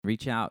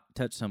Reach out,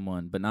 touch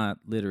someone, but not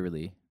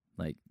literally,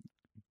 like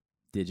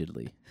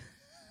digitally.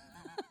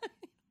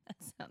 That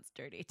sounds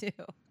dirty too.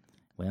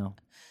 Well,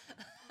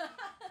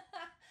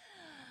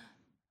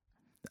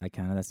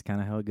 that's kind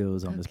of how it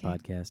goes on this Okay.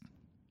 podcast.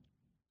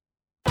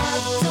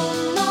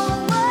 Don't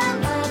know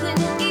what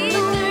happened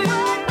either.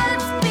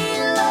 Let's be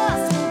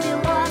lost, we'll be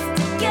lost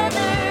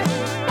together.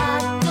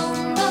 I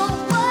don't know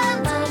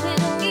what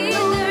happened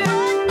either.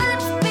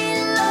 Let's be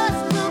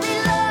lost, we'll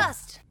be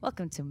lost.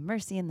 Welcome to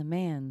Mercy and the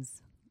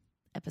Manz,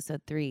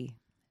 episode 3.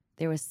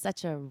 There was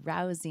such a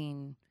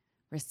rousing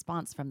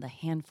response from the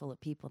handful of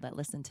people that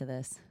listened to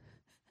this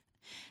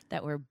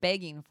that we're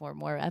begging for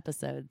more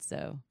episodes.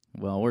 So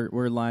Well,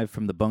 we're live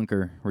from the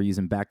bunker. We're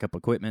using backup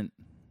equipment.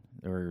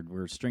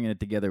 We're stringing it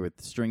together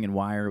with string and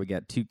wire. We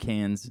got 2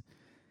 cans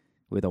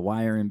with a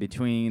wire in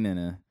between,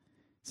 and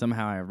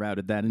somehow I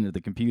routed that into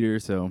the computer.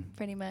 So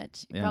pretty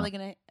much, you're Yeah. probably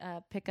going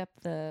to pick up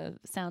the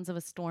sounds of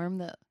a storm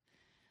that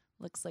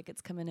looks like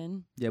it's coming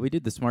in. yeah, we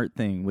did the smart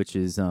thing, which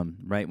is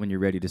right when you're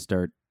ready to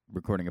start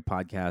recording a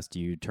podcast,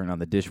 you turn on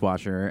the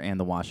dishwasher and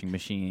the washing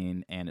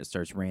machine, and it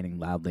starts raining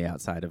loudly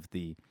outside of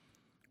the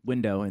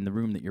window in the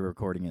room that you're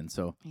recording in.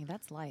 So Hey,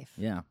 that's life.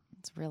 yeah.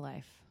 It's real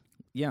life.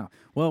 Yeah.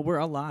 Well, we're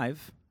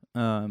alive.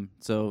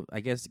 So I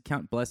guess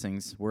count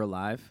blessings. We're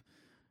alive.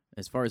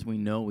 As far as we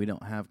know, we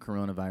don't have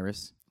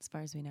coronavirus. As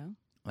far as we know.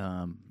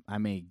 I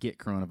may get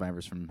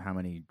coronavirus from how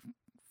many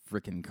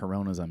freaking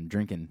Coronas I'm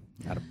drinking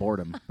out of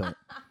boredom, but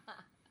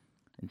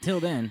until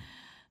then,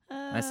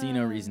 I see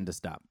no reason to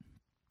stop.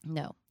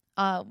 No.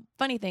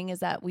 Funny thing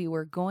is that we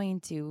were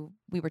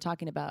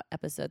talking about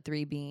episode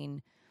 3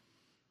 being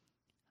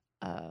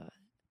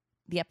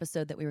the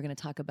episode that we were going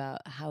to talk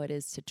about how it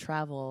is to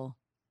travel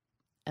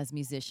as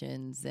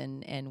musicians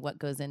and what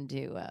goes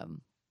into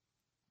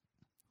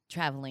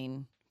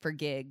traveling for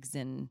gigs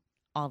and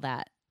all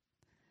that.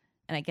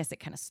 And I guess it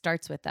kind of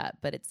starts with that,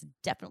 but it's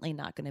definitely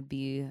not going to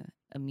be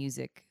a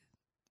music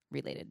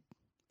related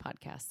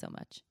podcast so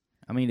much.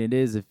 I mean, it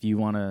is if you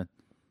want to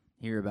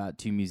hear about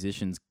 2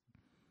 musicians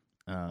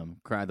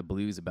cry the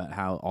blues about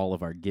how all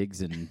of our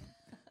gigs and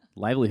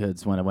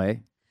livelihoods went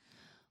away.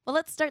 Well,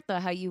 let's start though.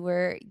 How you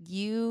were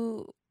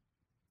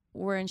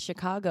in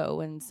Chicago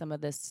when some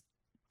of this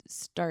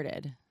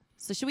started.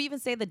 So should we even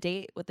say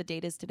what the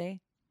date is today?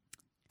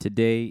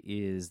 Today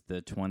is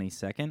the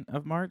 22nd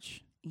of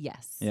March.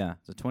 Yes. Yeah,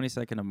 the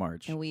 22nd of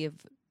March. And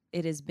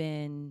it has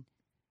been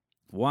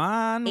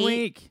 1 8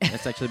 week.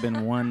 It's actually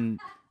been one.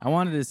 I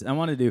wanted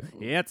to do.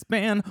 It's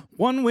been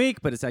 1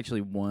 week, but it's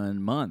actually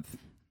 1 month.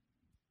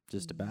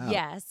 Just about.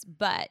 Yes,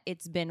 but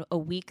it's been a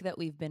week that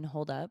we've been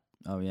holed up,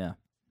 Oh yeah.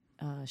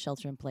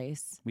 shelter in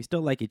place. We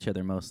still like each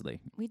other mostly.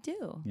 We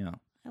do. Yeah.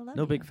 I love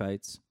No you. big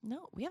fights.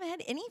 No, we haven't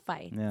had any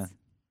fights. Yeah.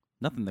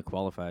 Nothing that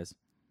qualifies.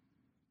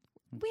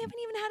 We haven't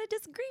even had a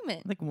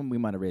disagreement. I think we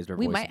might have raised our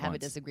We voice might have a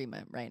once.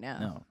 disagreement right now.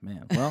 No,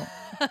 man. Well,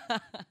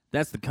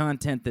 that's the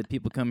content that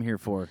people come here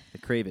for. They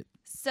crave it.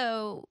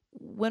 So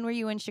when were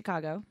you in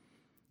Chicago?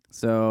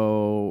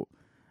 So,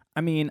 I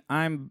mean,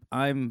 I'm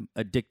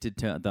addicted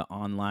to the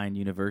online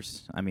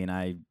universe. I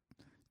mean,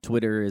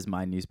 Twitter is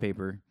my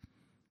newspaper.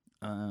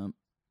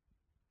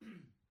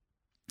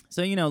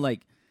 So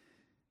like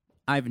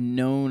I've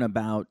known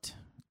about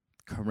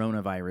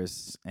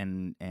coronavirus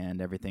and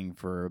everything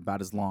for about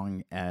as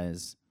long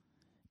as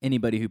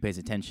anybody who pays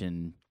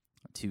attention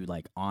to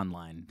like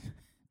online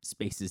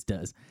spaces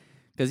does.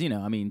 Because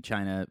I mean,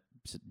 China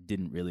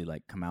didn't really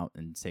like come out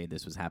and say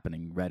this was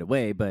happening right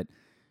away, but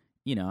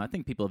I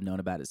think people have known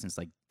about it since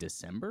like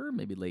December,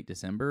 maybe late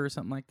December or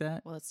something like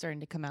that. Well, it's starting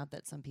to come out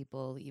that some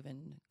people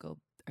even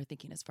are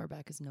thinking as far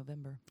back as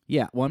November.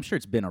 Yeah, well, I'm sure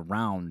it's been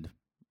around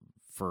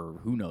for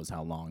who knows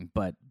how long,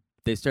 but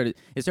it started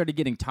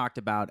getting talked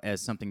about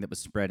as something that was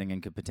spreading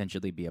and could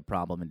potentially be a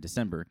problem in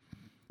December.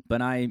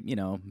 But I,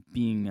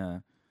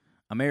 being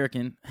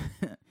American,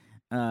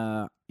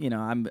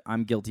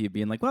 I'm guilty of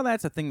being like, well,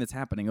 that's a thing that's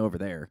happening over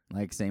there.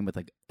 Like same with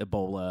like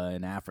Ebola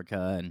in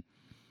Africa and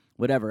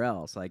whatever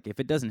else. Like if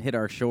it doesn't hit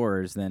our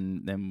shores,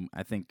 then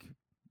I think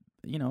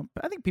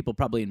people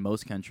probably in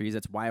most countries,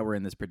 that's why we're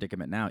in this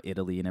predicament now,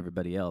 Italy and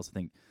everybody else. I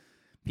think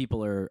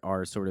people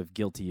are sort of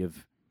guilty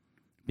of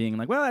being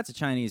like, well, that's a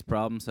Chinese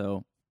problem,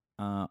 so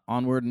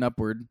onward and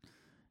upward.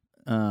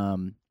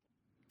 And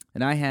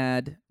I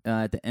had,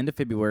 at the end of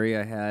February,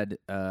 I had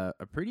a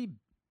pretty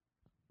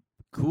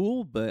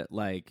cool but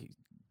like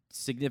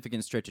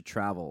significant stretch of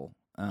travel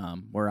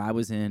where I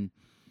was in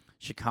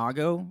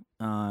Chicago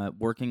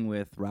working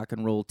with Rock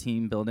and Roll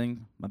Team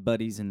Building. My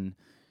buddies, and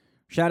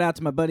shout out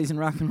to my buddies in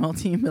Rock and Roll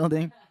Team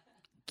Building,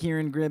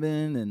 Kieran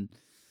Gribben and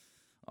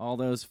all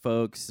those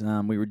folks.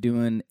 We were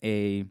doing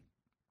a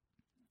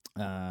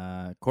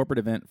corporate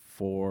event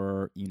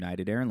for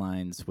United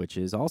Airlines, which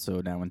is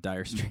also now in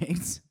dire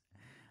straits.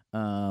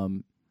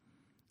 And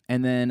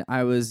then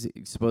I was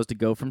supposed to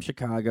go from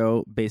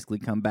Chicago, basically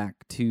come back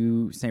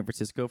to San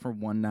Francisco for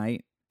one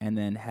night, and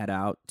then head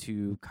out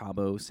to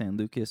Cabo San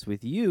Lucas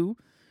with you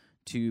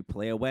to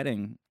play a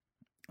wedding.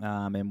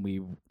 And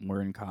we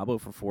were in Cabo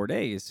for 4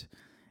 days.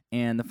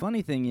 And the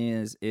funny thing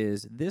is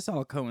this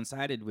all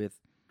coincided with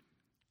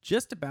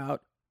just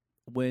about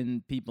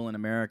when people in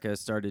America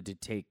started to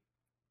take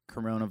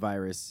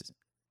coronavirus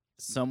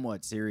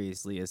somewhat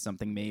seriously as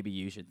something maybe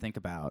you should think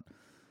about.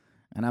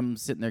 And I'm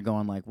sitting there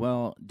going like,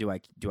 well, do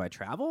I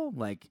travel?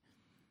 Like,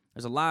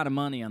 there's a lot of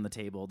money on the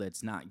table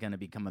that's not going to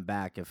be coming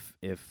back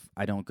if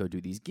I don't go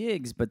do these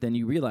gigs. But then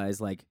you realize,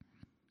 like,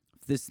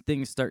 if this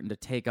thing's starting to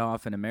take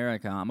off in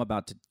America, I'm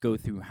about to go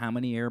through how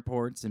many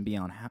airports and be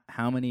on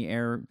how many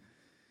airplanes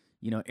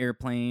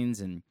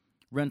and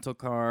rental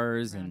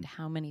cars Around and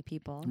how many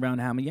people? around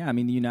how many. Yeah, I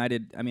mean, the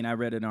United. I mean, I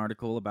read an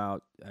article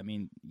about. I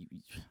mean,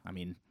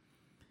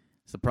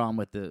 it's the problem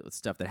with the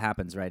stuff that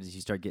happens, right? Is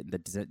you start getting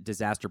the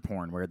disaster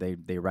porn where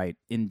they write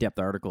in-depth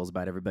articles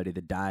about everybody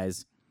that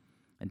dies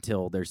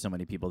until there's so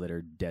many people that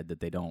are dead that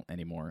they don't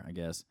anymore, I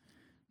guess.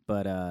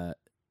 But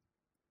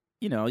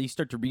you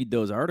start to read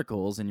those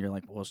articles and you're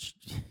like, well,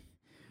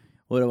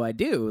 what do I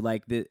do?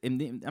 Like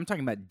I'm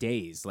talking about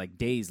days, like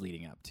days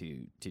leading up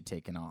to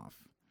taking off.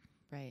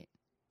 Right.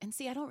 And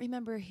see, I don't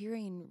remember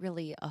hearing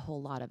really a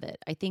whole lot of it.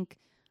 I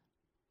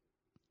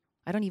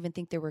don't even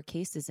think there were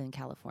cases in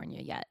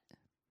California yet.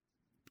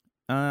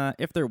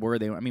 If there were,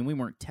 we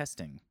weren't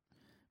testing,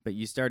 but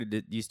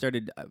the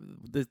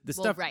Well,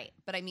 stuff. right.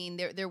 But I mean,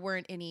 there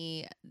weren't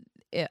any.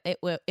 It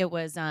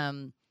was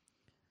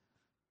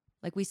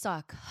like we saw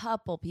a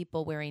couple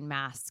people wearing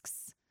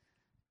masks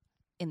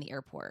in the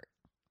airport.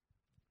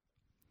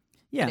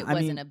 Yeah, But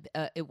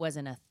it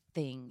wasn't a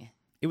thing.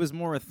 It was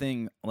more a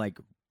thing like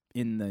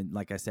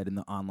like I said, in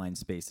the online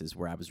spaces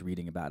where I was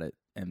reading about it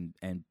and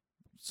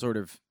sort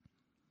of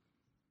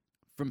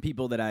from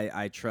people that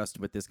I trust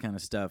with this kind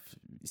of stuff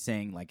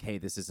saying like, hey,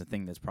 this is a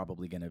thing that's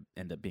probably going to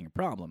end up being a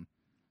problem,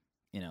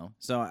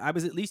 So I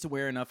was at least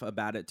aware enough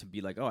about it to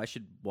be like, oh, I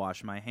should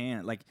wash my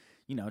hand, like,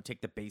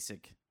 take the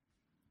basic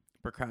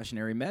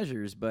precautionary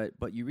measures. But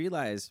you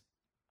realize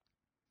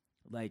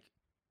like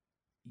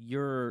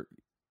you're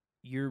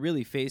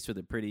really faced with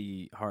a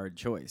pretty hard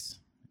choice,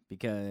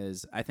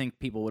 because I think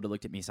people would have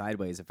looked at me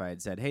sideways if I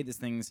had said, hey, this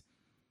thing's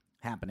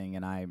happening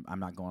and I'm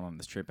not going on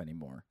this trip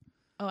anymore.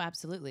 Oh,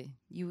 absolutely.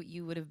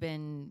 You would have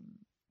been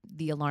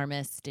the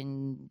alarmist,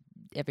 and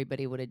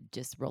everybody would have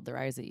just rolled their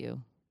eyes at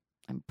you.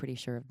 I'm pretty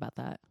sure about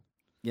that.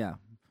 Yeah.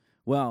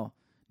 Well,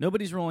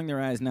 nobody's rolling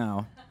their eyes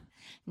now.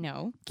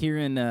 No.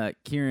 Kieran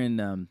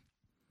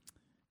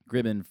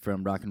Gribben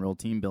from Rock and Roll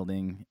Team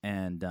Building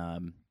and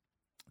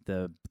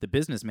the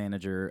business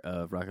manager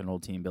of Rock and Roll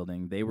Team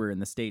Building, they were in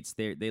the States.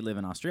 They live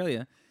in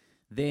Australia.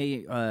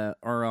 They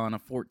are on a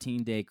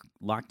 14-day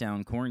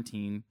lockdown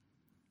quarantine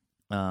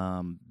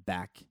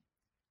back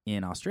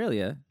in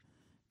Australia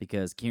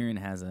because Kieran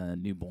has a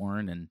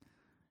newborn, and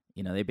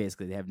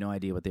they have no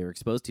idea what they were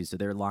exposed to, so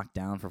they're locked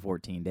down for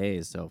 14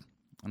 days. So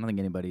I don't think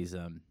anybody's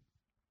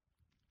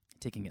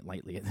taking it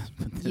lightly at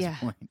this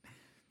point.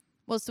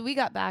 Well, so we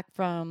got back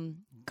from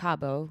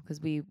Cabo because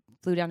we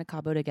flew down to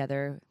Cabo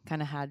together,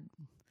 kind of had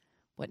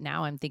what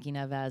now I'm thinking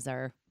of as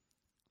our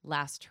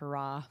last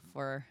hurrah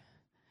for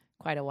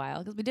quite a while,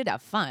 because we did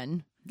have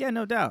fun. Yeah,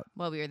 no doubt.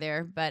 While we were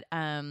there, but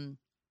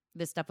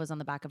this stuff was on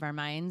the back of our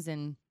minds,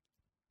 and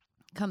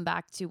come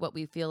back to what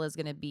we feel is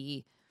going to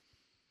be.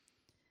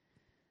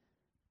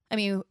 I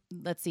mean,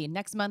 let's see.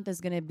 Next month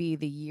is going to be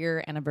the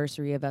year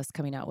anniversary of us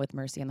coming out with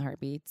Mercy and the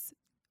Heartbeats.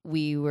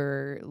 We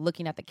were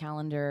looking at the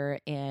calendar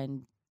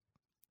and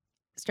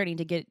starting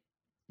to get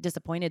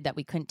disappointed that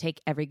we couldn't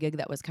take every gig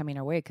that was coming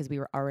our way because we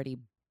were already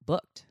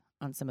booked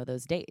on some of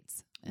those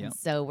dates. And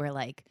so we're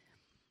like,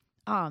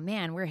 oh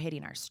man, we're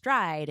hitting our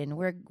stride, and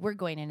we're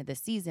going into the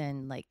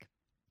season like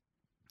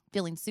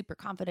feeling super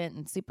confident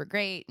and super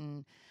great,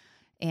 and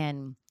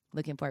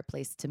looking for a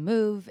place to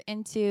move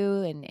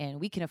into, and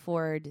we can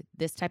afford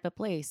this type of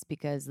place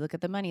because look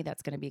at the money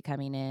that's going to be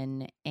coming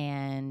in.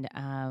 And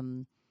I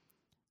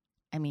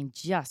mean,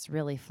 just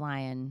really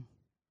flying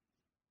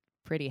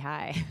pretty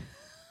high.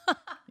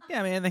 Yeah,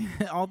 I mean, I think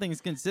all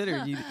things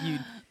considered,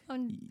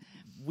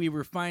 we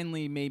were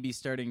finally maybe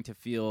starting to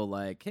feel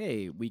like,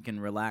 hey, we can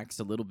relax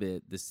a little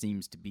bit. This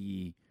seems to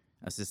be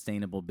a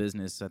sustainable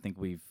business. I think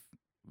we've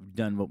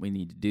done what we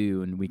need to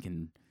do, and we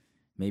can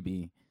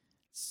maybe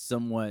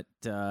somewhat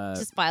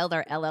just filed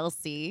our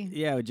LLC.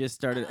 Yeah, we just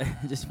started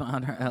just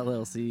filed our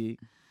LLC.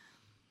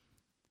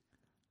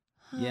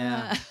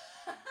 Yeah.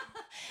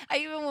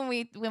 I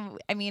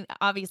mean,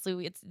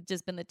 obviously it's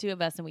just been the two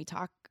of us and we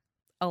talk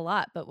a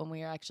lot, but when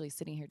we are actually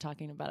sitting here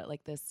talking about it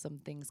like this, some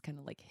things kind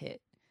of like hit,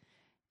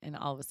 and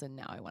all of a sudden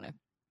now I want to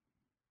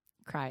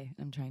cry.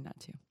 I'm trying not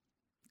to.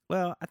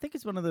 Well, I think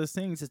it's one of those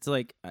things. It's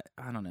like,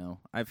 I don't know.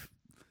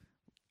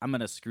 I'm going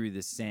to screw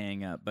this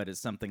saying up, but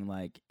it's something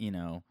like,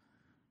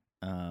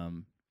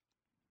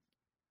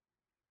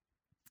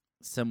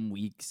 some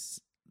weeks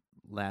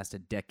last a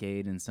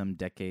decade and some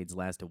decades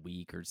last a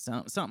week, or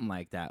something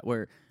like that,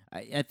 where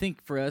I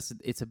think for us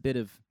it's a bit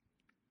of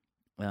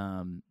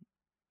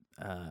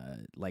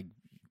like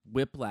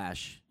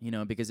whiplash,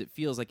 because it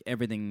feels like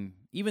everything,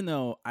 even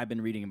though I've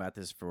been reading about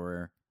this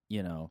for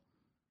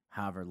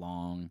however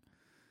long,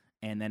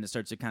 and then it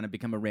starts to kind of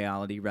become a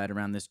reality right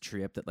around this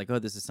trip that like, oh,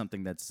 this is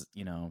something that's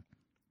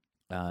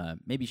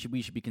maybe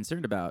we should be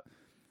concerned about.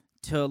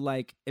 to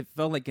like it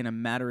felt like in a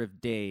matter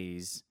of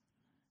days,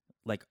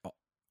 like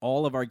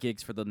all of our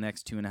gigs for the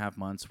next 2.5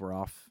 months were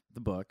off the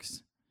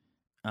books.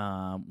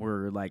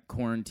 We're like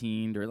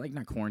quarantined, or like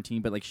not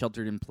quarantined, but like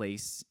sheltered in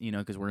place,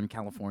 because we're in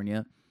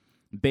California.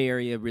 Bay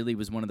Area really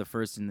was one of the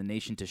first in the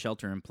nation to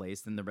shelter in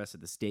place. Then the rest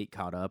of the state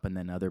caught up, and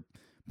then other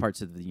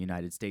parts of the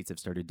United States have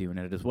started doing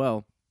it as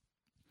well.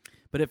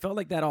 But it felt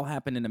like that all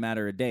happened in a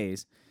matter of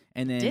days.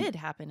 And then Did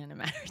happen in a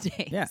matter of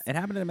days. Yeah, it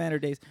happened in a matter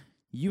of days.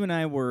 You and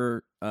I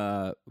were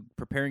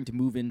preparing to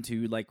move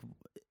into, like,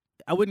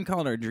 I wouldn't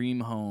call it our dream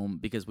home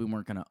because we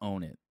weren't going to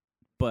own it.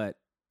 But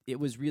it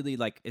was really,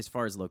 like, as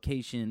far as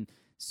location,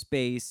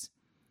 space,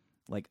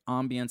 like,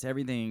 ambience,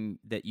 everything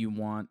that you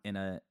want in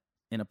a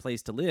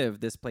place to live,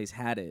 this place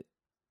had it.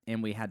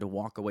 And we had to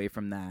walk away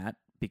from that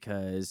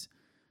because,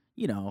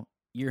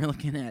 you're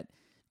looking at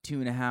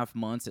 2.5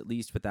 months at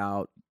least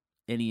without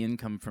any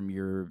income from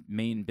your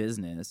main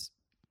business.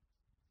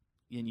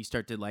 And you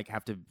start to, like,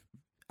 have to,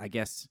 I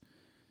guess,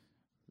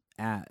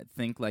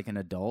 think like an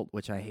adult,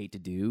 which I hate to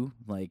do.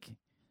 Like,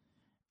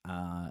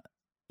 I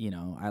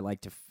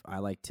like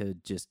to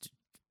just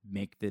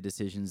make the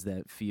decisions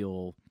that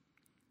feel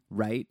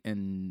right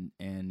and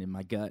in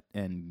my gut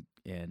and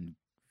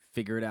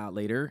figure it out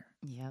later.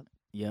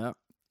 Yep.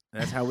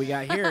 That's how we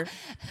got here.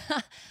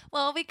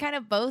 Well, we kind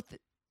of both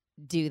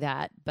do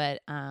that,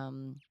 but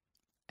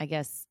I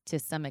guess to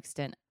some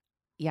extent,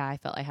 yeah, I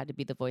felt I had to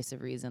be the voice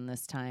of reason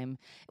this time.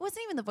 It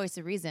wasn't even the voice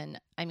of reason.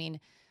 I mean,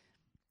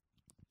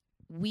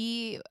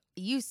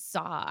 you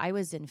saw I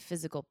was in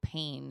physical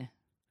pain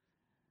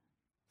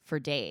for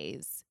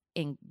days,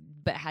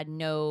 but had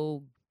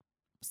no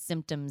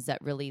symptoms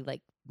that really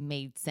like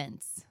made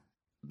sense.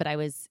 But I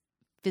was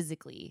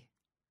physically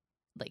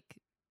like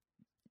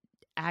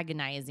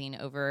agonizing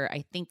over,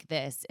 I think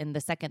this, and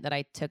the second that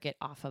I took it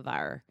off of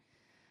our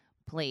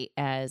plate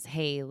as,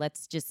 hey,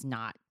 let's just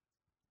not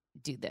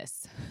do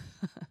this.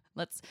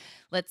 let's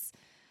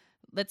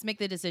make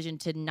the decision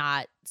to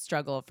not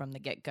struggle from the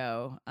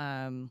get-go.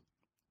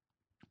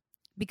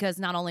 Because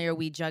not only are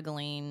we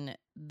juggling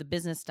the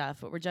business stuff,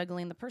 but we're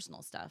juggling the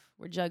personal stuff.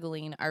 We're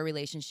juggling our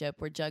relationship.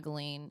 We're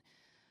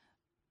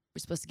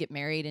supposed to get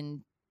married,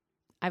 and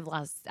I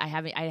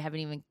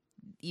haven't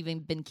even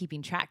been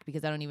keeping track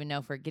because I don't even know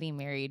if we're getting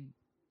married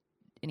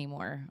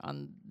anymore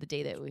on the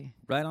day that we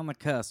right on the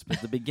cusp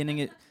at the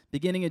beginning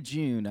of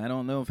June. I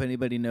don't know if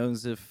anybody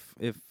knows if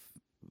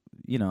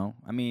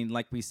I mean,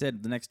 like we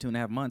said, the next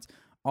 2.5 months,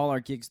 all our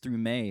gigs through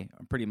May,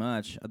 pretty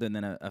much, other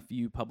than a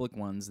few public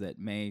ones that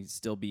may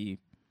still be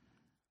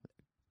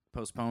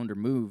postponed or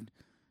moved,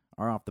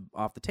 are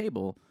off the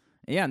table.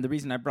 Yeah, and the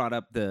reason I brought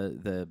up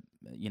the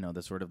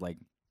sort of like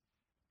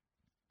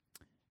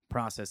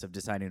process of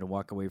deciding to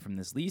walk away from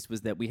this lease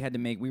was that we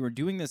were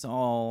doing this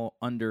all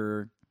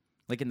under,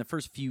 like, in the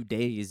first few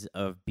days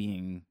of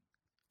being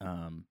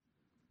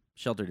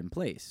sheltered in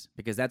place,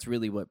 because that's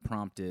really what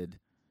prompted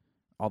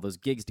all those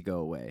gigs to go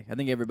away. I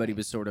think everybody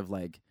was sort of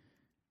like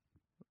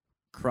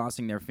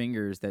crossing their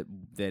fingers that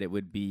it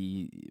would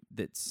be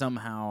that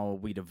somehow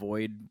we'd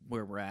avoid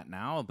where we're at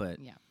now. But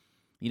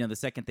the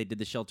second they did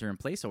the shelter in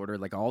place order,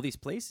 like all these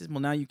places, well,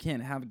 now you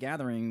can't have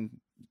gatherings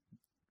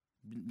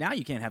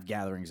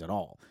at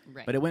all.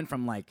 Right. But it went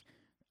from like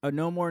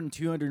no more than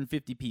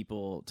 250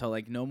 people to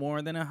like no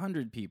more than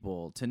 100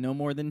 people to no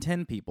more than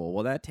 10 people.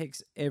 Well, that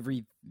takes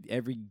every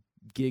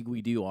gig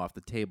we do off the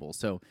table.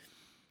 So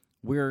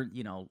we're,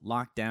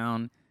 locked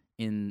down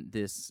in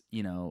this,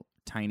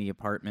 tiny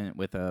apartment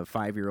with a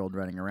 5-year-old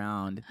running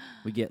around.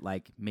 We get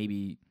like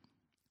maybe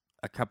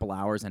a couple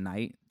hours a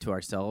night to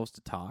ourselves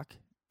to talk,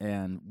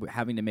 and we're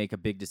having to make a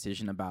big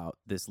decision about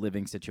this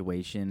living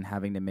situation,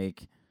 having to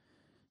make,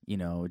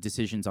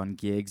 decisions on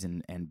gigs,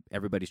 and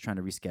everybody's trying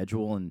to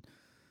reschedule, and,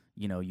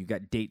 you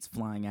got dates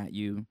flying at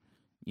you,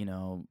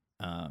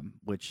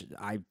 which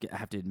I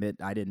have to admit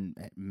I didn't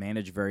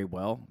manage very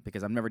well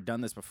because I've never done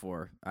this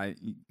before.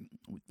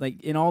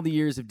 Like in all the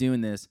years of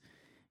doing this,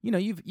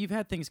 you've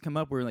had things come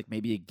up where like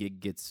maybe a gig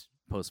gets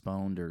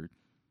postponed or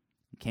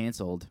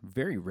canceled.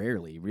 Very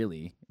rarely,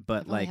 really.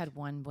 But I've like only had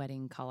one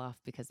wedding call off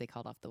because they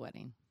called off the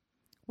wedding.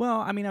 Well,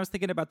 I mean, I was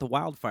thinking about the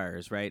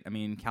wildfires, right? I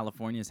mean,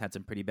 California's had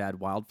some pretty bad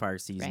wildfire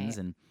seasons, Right.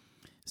 and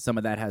some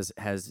of that has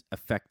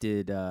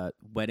affected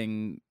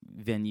wedding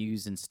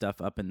venues and stuff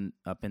up in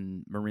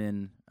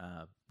Marin,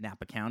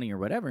 Napa County or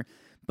whatever.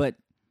 But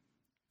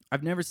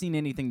I've never seen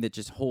anything that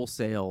just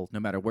wholesale,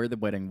 no matter where the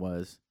wedding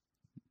was,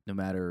 no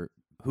matter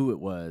who it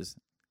was,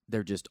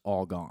 they're just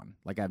all gone.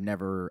 Like I've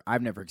never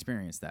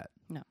experienced that.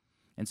 No.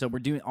 And so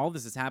all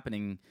this is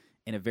happening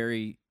in a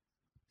very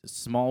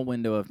small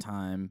window of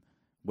time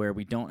where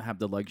we don't have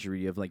the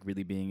luxury of like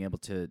really being able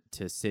to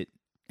sit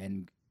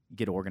and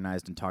get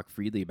organized and talk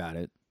freely about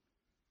it.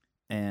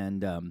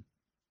 And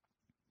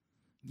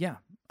yeah,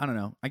 I don't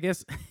know. I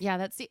guess Yeah,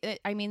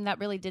 that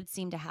really did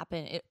seem to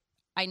happen.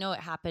 I know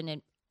it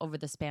happened over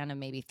the span of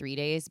maybe 3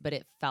 days, but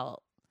it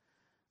felt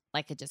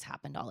like it just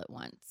happened all at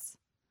once.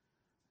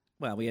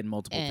 well, we had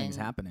multiple things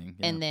happening.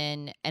 Yeah. And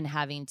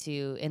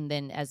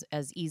then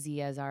as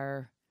easy as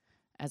our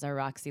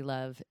Roxy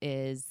love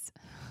is,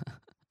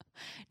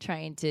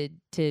 trying to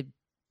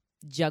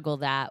juggle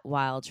that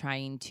while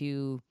trying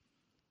to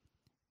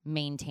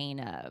maintain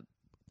a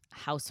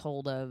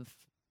household of,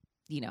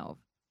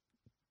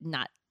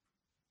 not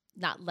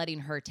letting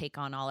her take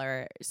on all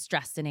our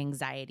stress and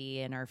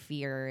anxiety and our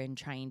fear, and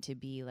trying to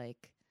be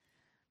like,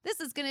 this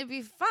is going to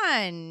be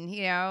fun,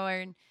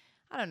 or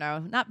I don't know,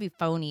 not be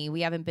phony.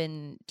 We haven't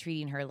been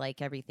treating her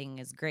like everything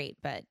is great,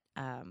 but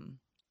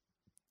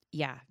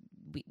yeah,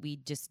 we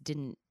just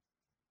didn't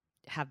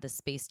have the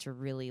space to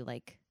really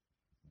like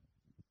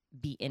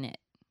be in it.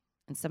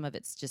 And some of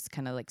it's just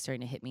kind of like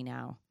starting to hit me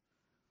now.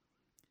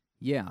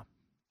 Yeah.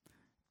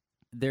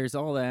 There's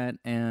all that,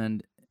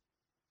 and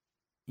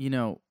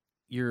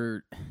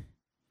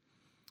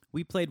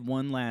we played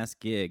one last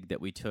gig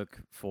that we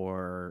took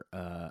for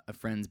a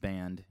friend's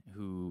band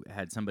who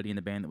had somebody in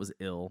the band that was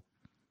ill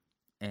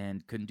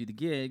and couldn't do the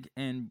gig,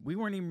 and we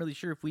weren't even really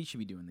sure if we should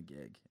be doing the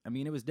gig. I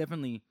mean, it was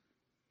definitely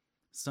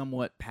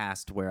somewhat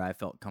past where I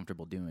felt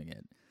comfortable doing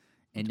it.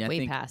 And I Way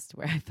think, past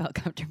where I felt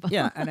comfortable.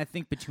 yeah, and I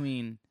think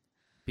between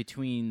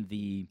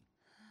the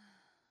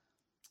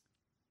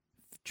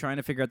trying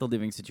to figure out the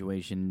living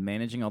situation,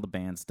 managing all the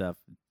band stuff,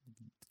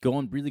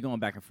 going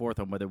back and forth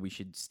on whether we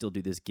should still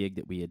do this gig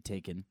that we had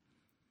taken.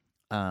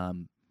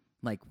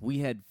 Like we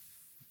had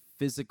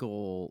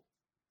physical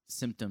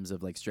symptoms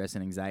of like stress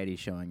and anxiety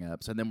showing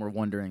up. So then we're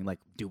wondering, like,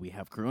 do we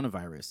have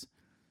coronavirus?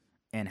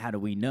 And how do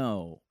we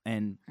know?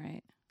 And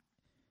Right.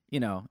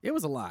 It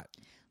was a lot.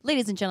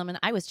 Ladies and gentlemen,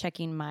 I was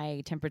checking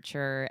my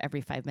temperature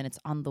every 5 minutes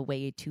on the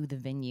way to the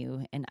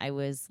venue, and I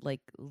was like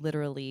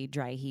literally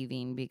dry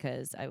heaving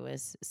because I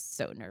was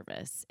so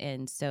nervous.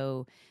 And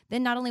so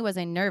then not only was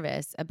I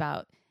nervous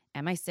about,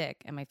 am I sick?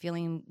 Am I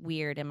feeling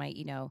weird? Am I,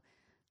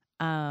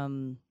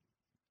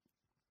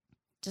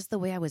 just the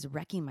way I was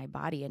wrecking my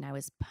body, and I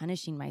was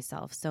punishing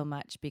myself so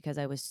much because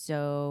I was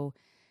so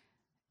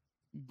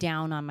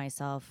down on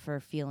myself for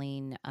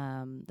feeling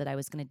that I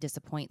was going to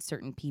disappoint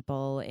certain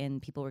people,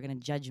 and people were going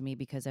to judge me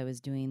because I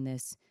was doing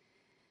this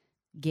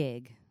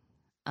gig.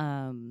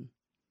 God,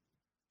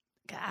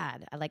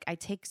 I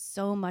take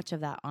so much of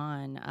that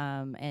on,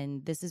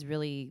 and this is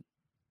really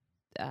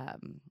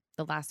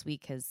the last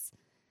week has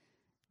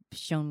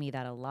shown me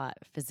that a lot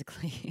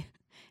physically,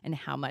 and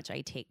how much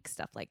I take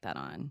stuff like that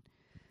on.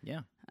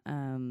 Yeah.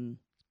 And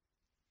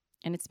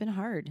it's been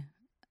hard.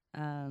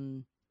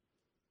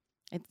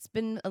 It's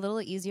been a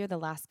little easier the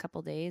last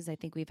couple days. I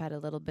think we've had a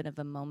little bit of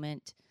a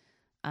moment.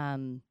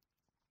 Rox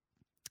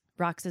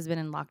has been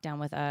in lockdown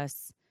with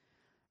us.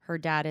 Her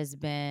dad has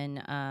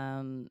been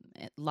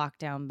locked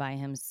down by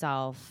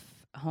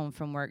himself, home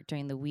from work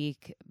during the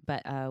week.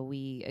 But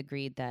we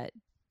agreed that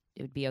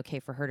it would be okay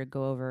for her to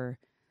go over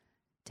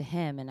to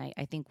him. And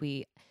I think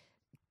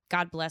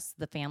God bless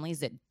the families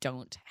that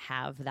don't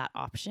have that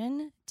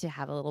option to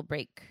have a little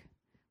break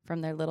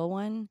from their little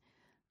one.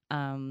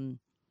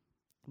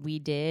 We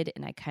did,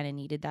 and I kind of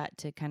needed that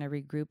to kind of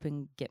regroup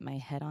and get my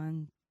head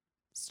on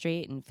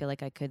straight and feel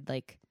like I could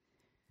like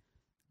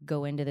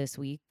go into this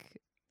week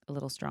a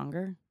little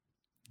stronger.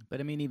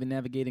 But I mean, even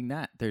navigating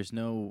that, there's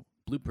no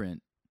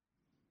blueprint.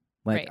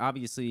 Like, Right.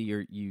 Obviously,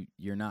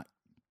 you're not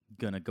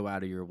gonna go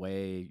out of your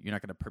way. You're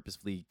not gonna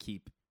purposefully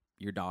keep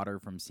your daughter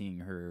from seeing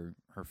her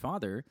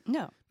father.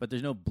 No. But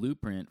there's no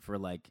blueprint for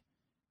like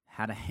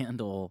how to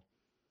handle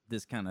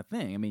this kind of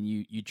thing. I mean,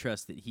 you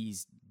trust that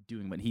he's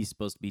doing what he's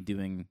supposed to be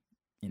doing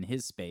in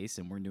his space,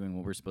 and we're doing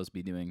what we're supposed to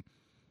be doing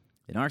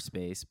in our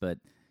space. But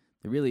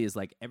there really is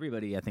like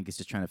everybody, I think, is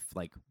just trying to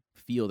like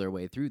feel their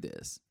way through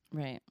this.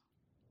 Right.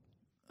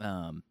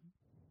 And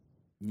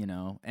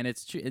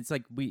it's true. It's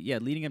like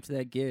leading up to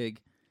that gig,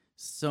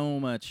 so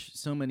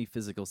many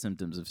physical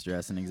symptoms of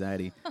stress and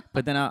anxiety.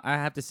 But then I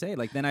have to say,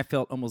 like, then I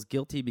felt almost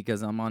guilty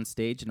because I'm on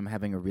stage and I'm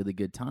having a really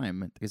good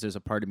time, because there's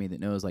a part of me that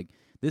knows like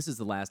this is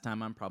the last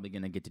time I'm probably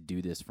going to get to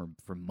do this for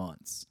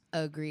months.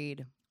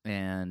 Agreed.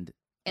 And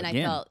I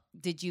felt,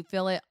 did you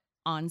feel it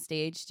on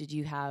stage? Did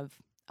you have,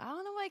 I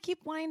don't know why I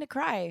keep wanting to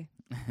cry.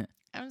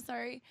 I'm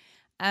sorry.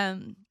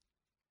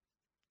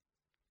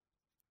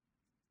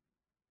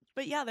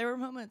 But yeah, there were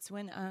moments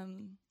when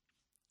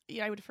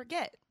I would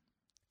forget,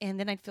 and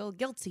then I'd feel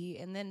guilty,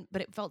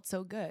 but it felt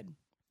so good.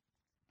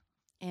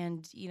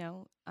 And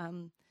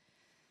and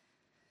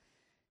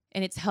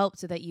it's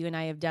helped that you and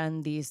I have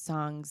done these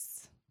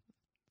songs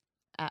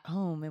at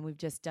home, and we've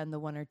just done the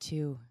one or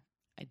two.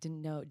 I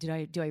didn't know. Do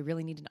I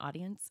really need an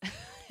audience?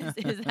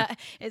 is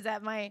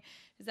that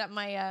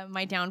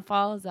my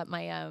downfall? Is that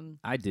my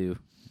I do.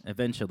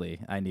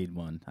 Eventually, I need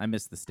one. I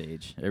miss the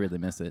stage. I really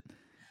miss it.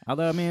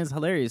 Although, I mean, it's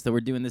hilarious that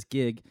we're doing this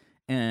gig,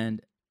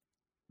 and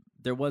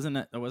there wasn't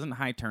a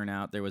high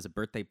turnout. There was a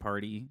birthday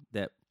party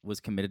that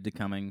was committed to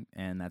coming,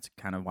 and that's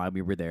kind of why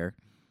we were there.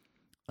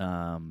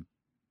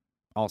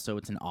 Also,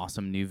 it's an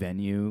awesome new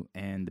venue,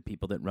 and the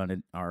people that run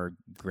it are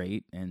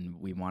great, and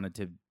we wanted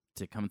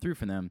to come through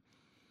for them.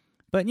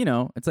 But,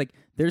 it's like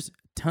there's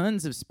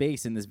tons of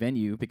space in this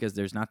venue because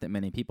there's not that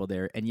many people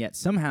there, and yet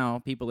somehow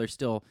people are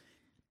still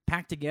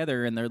packed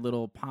together in their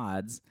little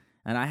pods.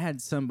 And I had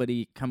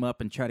somebody come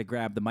up and try to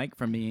grab the mic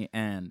from me,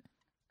 and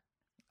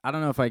I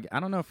don't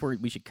know if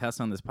we should cuss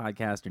on this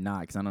podcast or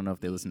not, because I don't know if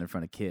they listen in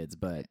front of kids.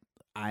 But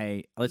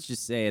let's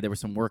just say there were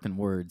some working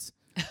words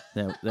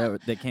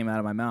that came out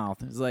of my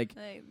mouth. It was like,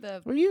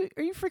 are you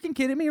freaking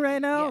kidding me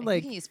right now? Yeah,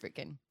 like, you can use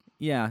freaking.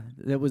 yeah,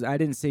 I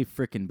didn't say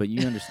frickin', but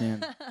you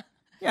understand.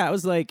 Yeah, it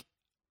was like,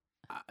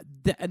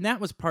 and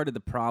that was part of the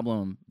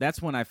problem.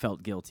 That's when I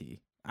felt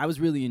guilty. I was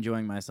really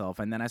enjoying myself,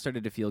 and then I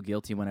started to feel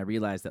guilty when I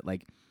realized that,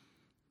 like,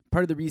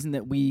 part of the reason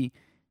that we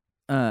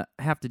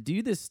have to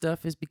do this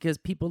stuff is because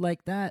people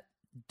like that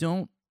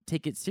don't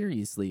take it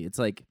seriously. It's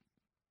like,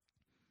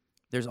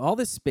 there's all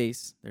this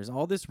space, there's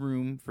all this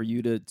room for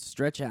you to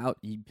stretch out.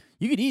 You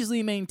could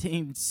easily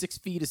maintain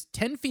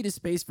 10 feet of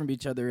space from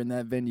each other in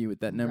that venue with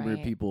that number of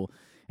Right. people.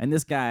 And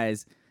this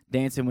guy's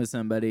dancing with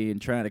somebody and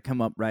trying to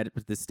come up right up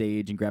to the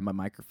stage and grab my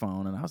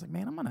microphone. And I was like,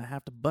 man, I'm going to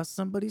have to bust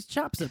somebody's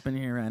chops up in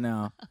here right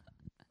now.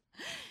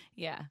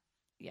 Yeah.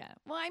 Yeah.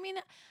 Well, I mean,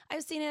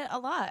 I've seen it a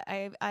lot.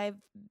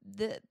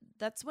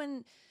 That's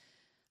when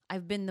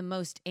I've been the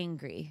most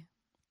angry.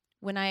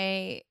 When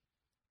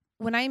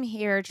I'm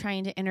here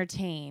trying to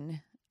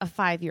entertain a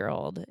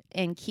 5-year-old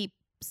and keep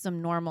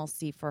some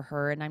normalcy for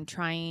her, and I'm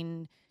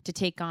trying to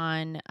take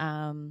on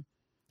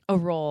a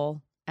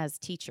role as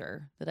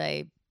teacher that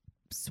I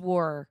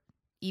swore,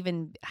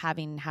 even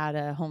having had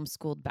a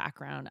homeschooled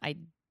background, I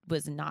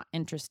was not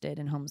interested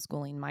in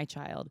homeschooling my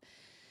child.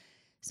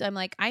 So I'm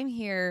like, I'm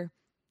here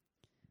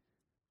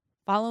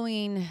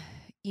following,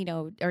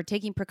 or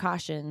taking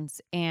precautions,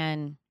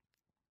 and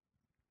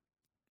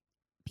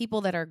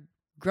people that are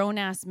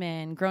grown-ass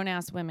men,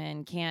 grown-ass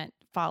women can't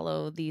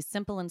follow these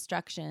simple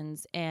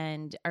instructions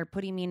and are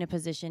putting me in a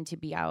position to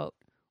be out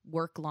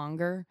work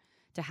longer,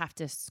 to have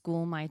to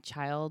school my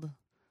child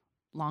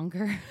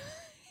longer.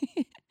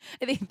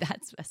 I think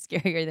that's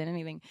scarier than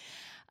anything.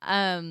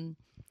 And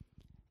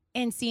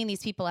seeing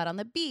these people out on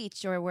the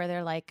beach, or where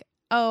they're like,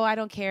 oh, I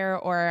don't care,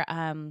 or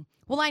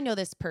well, I know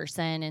this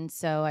person, and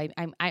so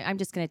I'm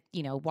just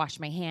gonna wash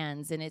my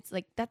hands, and it's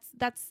like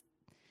that's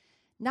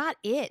not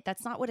it.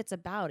 That's not what it's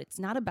about. It's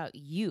not about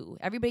you.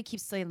 Everybody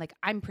keeps saying, like,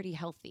 I'm pretty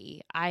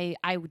healthy. I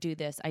do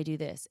this. I do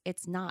this.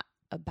 It's not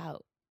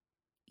about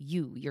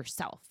you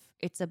yourself.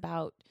 It's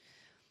about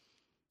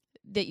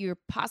that you're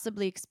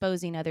possibly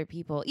exposing other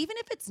people, even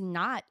if it's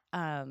not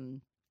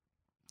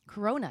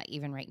corona.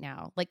 Even right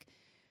now, like,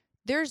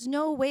 there's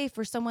no way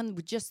for someone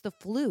with just the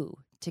flu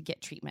to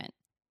get treatment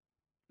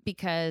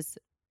because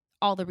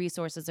all the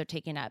resources are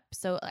taken up.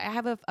 So I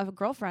have a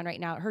girlfriend right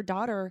now. Her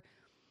daughter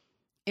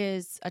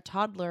is a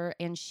toddler,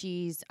 and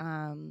she's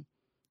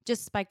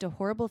just spiked a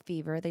horrible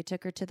fever. They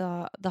took her to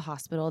the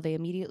hospital. They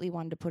immediately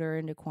wanted to put her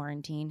into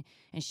quarantine,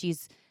 and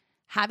she's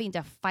having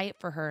to fight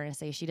for her and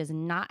say she does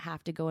not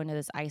have to go into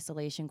this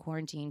isolation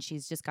quarantine.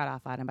 She's just got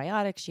off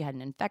antibiotics. She had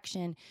an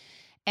infection,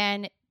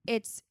 and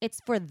it's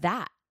for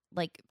that.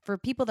 Like, for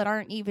people that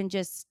aren't even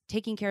just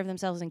taking care of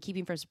themselves and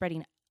keeping from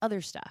spreading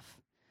other stuff.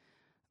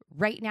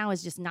 Right now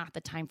is just not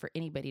the time for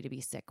anybody to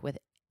be sick with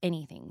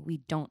anything.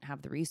 We don't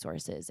have the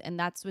resources. And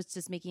that's what's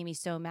just making me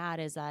so mad,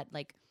 is that,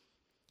 like,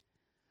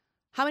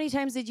 how many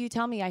times did you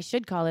tell me I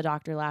should call the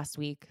doctor last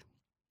week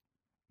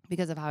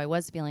because of how I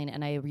was feeling?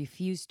 And I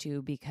refused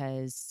to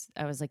because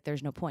I was like,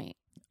 there's no point.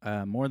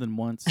 More than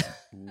once,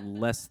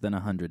 less than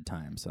 100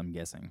 times, I'm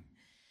guessing.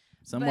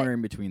 Somewhere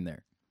in between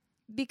there.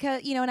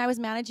 Because, and I was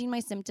managing my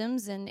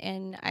symptoms,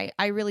 and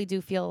I really do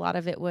feel a lot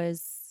of it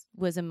was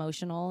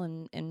emotional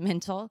and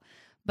mental.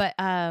 But,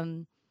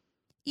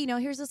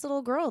 here's this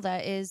little girl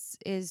that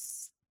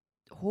is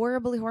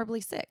horribly,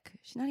 horribly sick.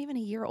 She's not even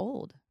a year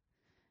old.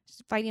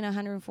 She's fighting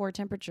 104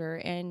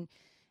 temperature. And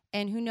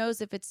who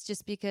knows if it's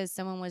just because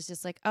someone was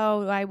just like,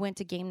 oh, I went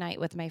to game night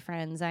with my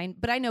friends.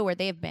 But I know where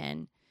they've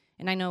been,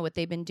 and I know what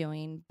they've been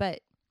doing. But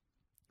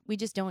we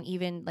just don't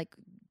even, like,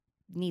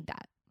 need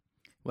that.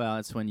 Well,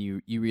 it's when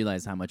you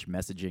realize how much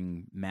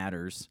messaging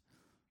matters.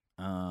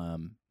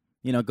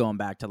 Going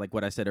back to, like,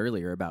 what I said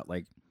earlier about,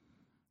 like,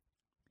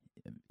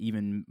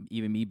 even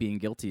me being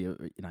guilty,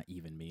 not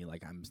even me,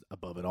 like, I'm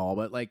above it all,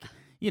 but, like,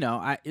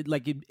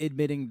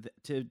 admitting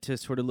to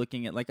sort of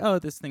looking at, like, oh,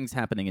 this thing's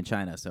happening in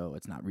China, so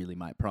it's not really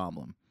my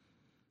problem.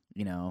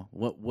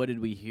 What did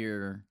we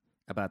hear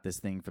about this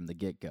thing from the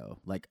get-go?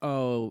 Like,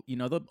 oh,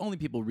 the only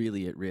people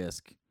really at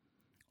risk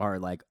are,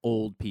 like,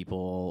 old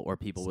people, or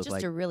people with, just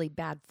like, a really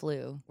bad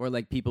flu, or,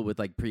 like, people with,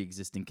 like,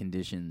 pre-existing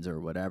conditions or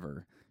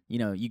whatever.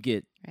 You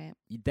get right.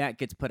 That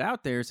gets put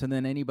out there. So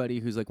then anybody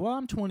who's like, well,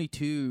 I'm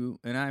 22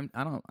 and I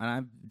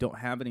don't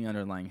have any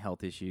underlying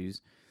health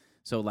issues.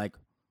 So, like,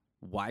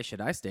 why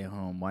should I stay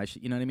home? Why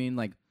should, you know what I mean?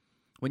 Like,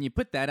 when you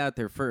put that out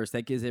there first,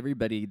 that gives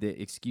everybody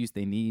the excuse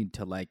they need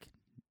to, like,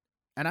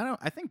 and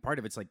I think part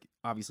of it's, like,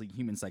 obviously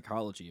human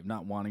psychology of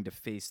not wanting to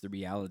face the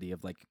reality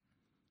of, like,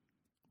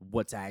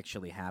 what's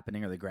actually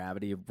happening, or the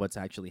gravity of what's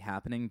actually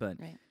happening.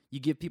 But Right. you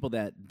give people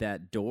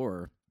that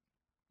door.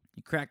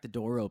 You crack the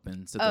door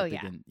open so that they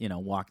can,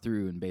 walk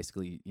through and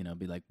basically,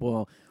 be like,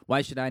 well,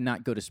 why should I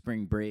not go to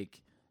spring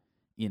break,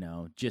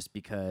 just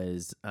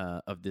because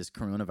of this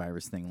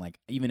coronavirus thing? Like,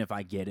 even if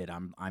I get it,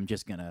 I'm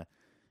just gonna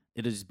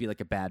it'll just be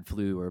like a bad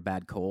flu or a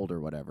bad cold or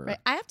whatever. Right.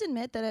 I have to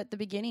admit that at the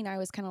beginning, I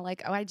was kind of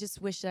like, oh, I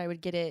just wish that I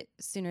would get it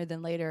sooner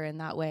than later. And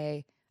that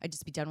way I'd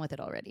just be done with it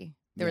already.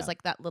 There was Yeah.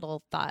 like that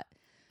little thought.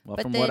 Well,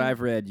 But from what then-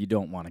 I've read, you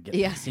don't want to get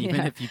Yeah, this, even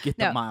yeah. if you get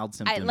No, the mild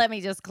symptoms. Let me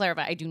just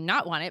clarify. I do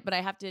not want it, but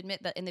I have to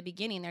admit that in the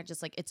beginning, they're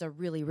just like, it's a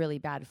really, really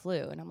bad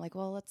flu. And I'm like,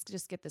 well, let's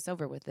just get this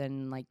over with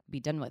and like be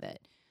done with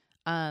it.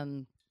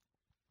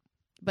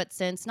 But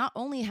since not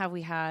only have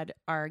we had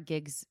our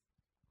gigs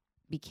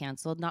be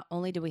canceled, not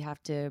only do we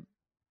have to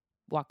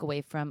walk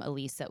away from a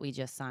lease that we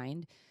just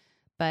signed,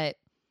 but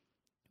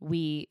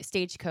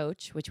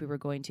Stagecoach, which we were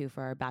going to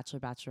for our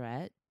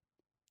bachelorette,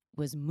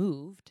 was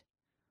moved.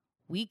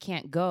 We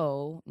can't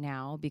go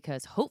now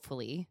because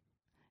hopefully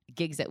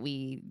gigs that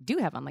we do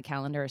have on the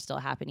calendar are still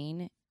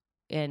happening,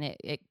 and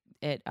it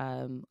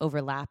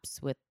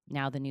overlaps with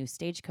now the new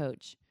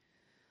Stagecoach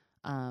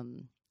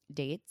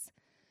dates.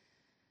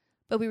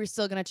 But we were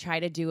still going to try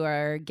to do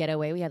our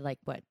getaway. We had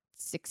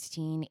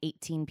 16,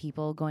 18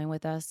 people going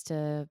with us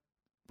to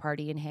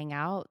party and hang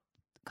out.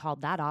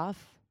 Called that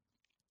off.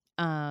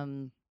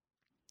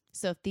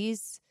 So if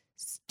these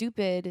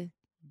stupid,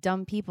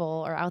 dumb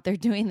people are out there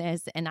doing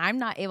this and I'm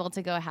not able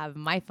to go have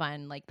my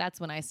fun, that's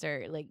when I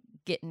start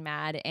getting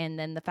mad. And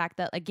then the fact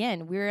that,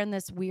 again, we're in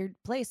this weird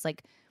place.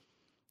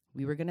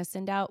 We were supposed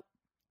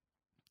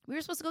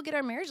to go get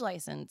our marriage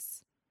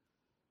license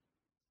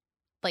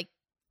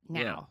now.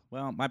 Yeah.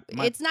 Well, my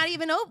It's not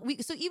even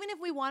open. So even if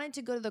we wanted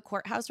to go to the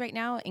courthouse right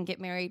now and get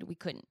married, we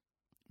couldn't.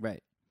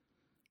 right.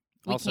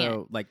 We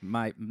Also,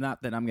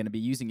 not that I'm going to be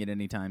using it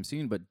anytime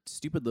soon, but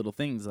stupid little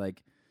things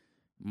like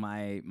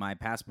my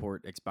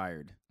passport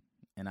expired,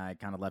 and I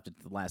kind of left it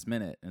to the last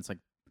minute, and it's like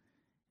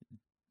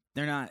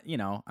they're not.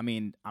 I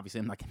mean, obviously,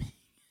 I'm not going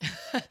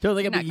to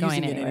totally going to be not using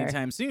going it anywhere.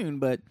 anytime soon,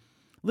 but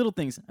little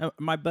things.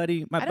 My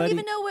buddy, I don't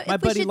even know my if we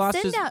buddy should lost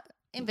send his. out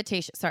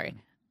invitations. Sorry.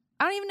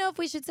 I don't even know if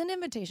we should send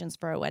invitations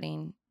for a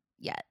wedding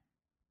yet.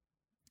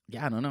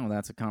 Yeah, I don't know.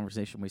 That's a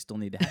conversation we still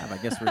need to have.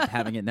 I guess we're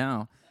having it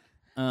now.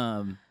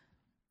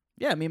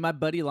 Yeah, I mean, my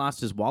buddy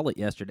lost his wallet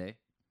yesterday,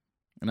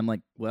 and I'm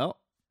like, well,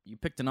 you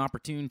picked an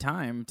opportune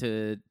time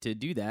to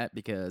do that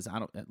because I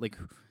don't and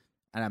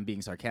I'm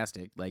being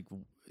sarcastic.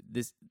 Nothing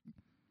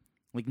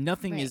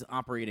Right. is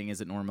operating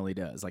as it normally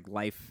does.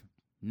 Life,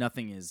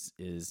 nothing is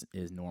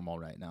normal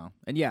right now.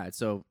 And yeah,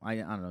 so I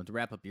don't know. To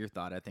wrap up your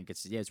thought, I think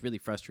it's really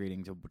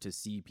frustrating to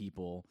see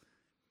people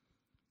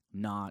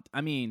not.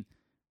 I mean,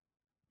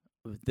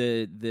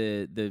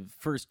 the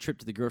first trip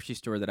to the grocery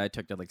store that I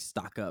took to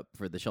stock up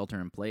for the shelter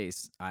in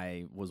place,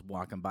 I was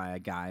walking by a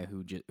guy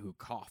who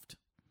coughed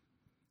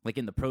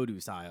in the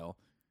produce aisle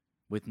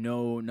with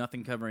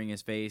nothing covering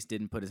his face,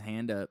 didn't put his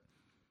hand up,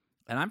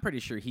 and I'm pretty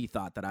sure he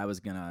thought that I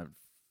was gonna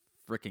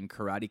freaking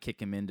karate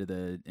kick him into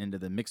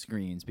the mixed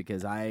greens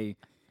because I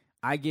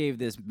gave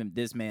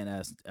this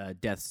man a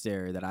death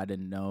stare that I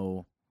didn't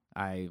know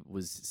I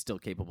was still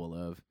capable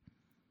of.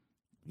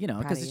 Proud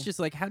Because of it's you. just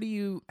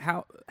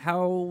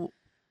how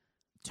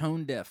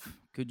tone deaf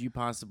could you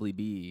possibly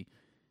be?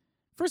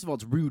 First of all,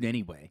 it's rude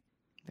anyway.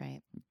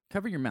 Right.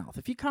 Cover your mouth.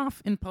 If you cough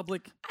in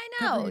public, I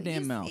cover know. your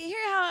damn mouth.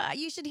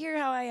 You should hear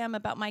how I am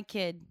about my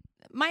kid.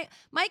 My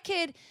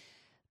kid,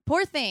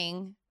 poor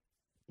thing,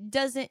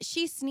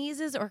 she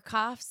sneezes or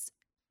coughs,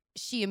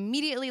 she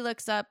immediately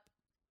looks up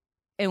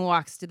and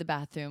walks to the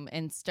bathroom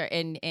and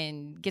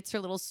and gets her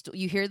little stool.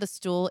 You hear the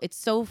stool. It's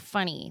so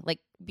funny,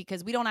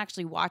 because we don't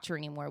actually watch her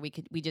anymore.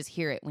 We just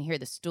hear it. We hear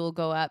the stool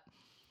go up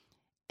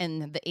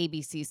and the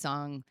ABC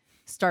song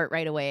start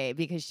right away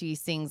because she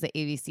sings the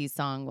ABC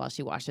song while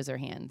she washes her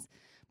hands.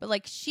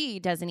 But she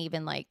doesn't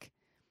even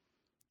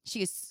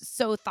she is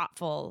so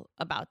thoughtful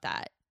about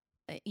that.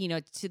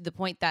 To the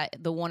point that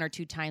the one or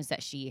two times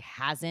that she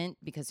hasn't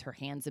because her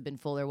hands have been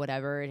full or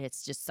whatever,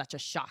 it's just such a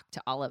shock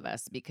to all of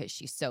us because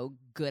she's so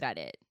good at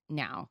it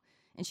now.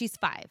 And she's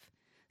 5.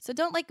 So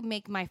don't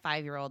make my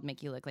 5-year-old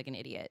make you look like an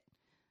idiot.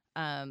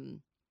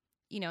 And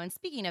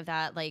speaking of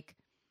that,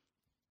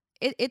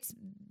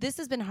 this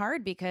has been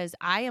hard because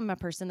I am a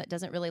person that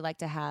doesn't really like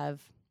to have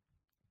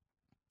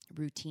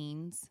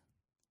routines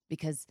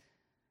because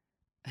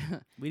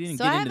We didn't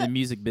So get I into have the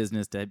music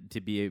business to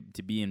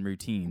be in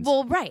routines.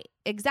 well, right,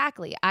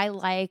 exactly. I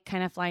like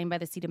kind of flying by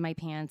the seat of my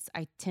pants.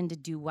 I tend to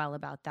do well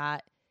about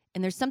that.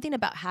 And there's something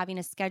about having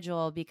a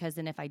schedule because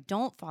then if I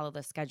don't follow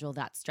the schedule,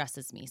 that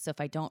stresses me. So if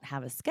I don't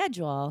have a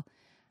schedule,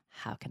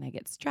 how can I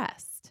get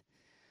stressed?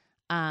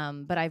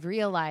 But I've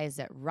realized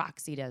that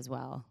Roxy does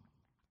well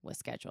with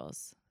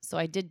schedules. So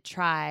I did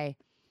try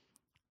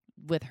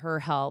with her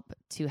help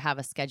to have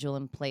a schedule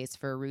in place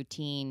for a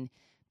routine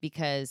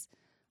because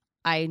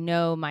I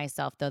know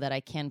myself, though, that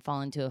I can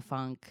fall into a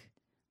funk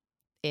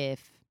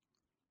if,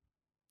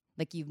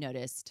 you've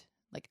noticed,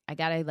 I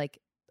gotta,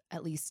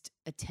 at least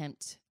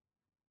attempt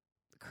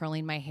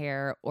curling my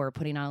hair or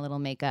putting on a little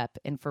makeup.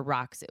 And for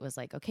Rox, it was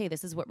okay,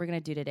 this is what we're gonna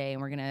do today.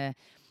 And we're gonna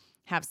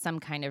have some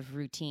kind of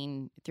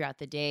routine throughout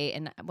the day.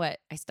 And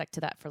I stuck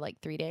to that for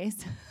 3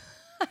 days.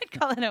 I'd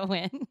call it a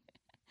win.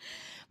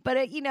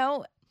 But,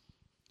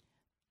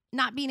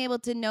 not being able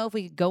to know if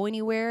we could go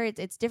anywhere.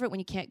 It's different when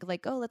you can't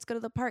like, oh, let's go to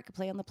the park,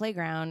 play on the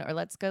playground, or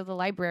let's go to the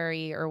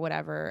library or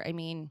whatever. I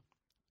mean,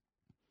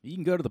 You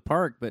can go to the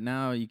park, but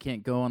now you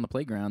can't go on the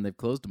playground. They've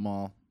closed them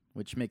all,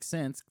 which makes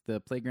sense.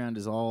 The playground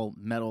is all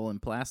metal and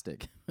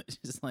plastic, which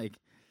is like,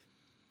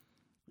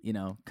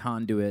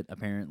 conduit,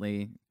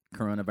 apparently.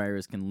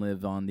 Coronavirus can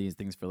live on these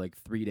things for like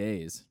 3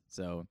 days.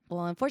 So,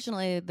 well,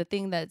 unfortunately, the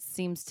thing that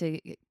seems to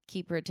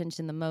keep her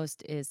attention the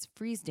most is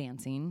freeze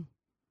dancing,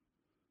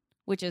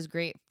 which is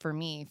great for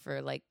me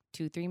for like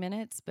 2-3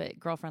 minutes, but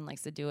girlfriend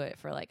likes to do it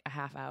for like a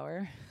half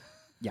hour.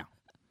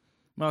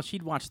 well,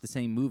 she'd watch the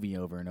same movie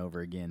over and over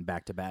again,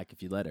 back to back,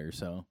 if you let her.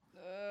 So,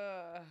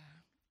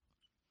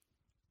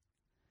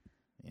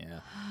 yeah.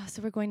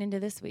 So we're going into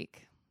this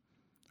week.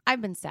 I've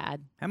been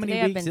sad. How many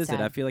Today I've weeks been is it?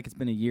 sad. I feel like it's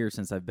been a year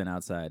since I've been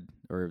outside,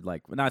 or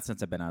like not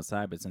since I've been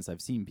outside, but since I've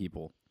seen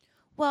people.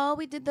 Well,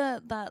 we did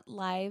that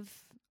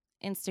live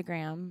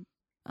Instagram.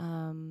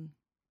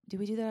 Did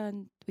we do that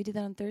on? We did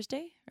that on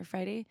Thursday or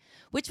Friday,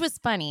 which was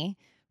funny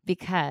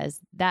because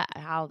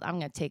I'm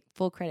going to take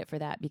full credit for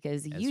that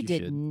because As you you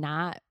did should.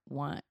 not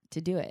want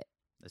to do it,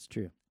 That's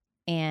true.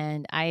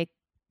 and I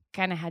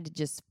kind of had to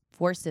just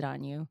force it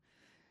on you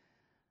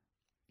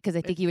because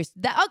I think you were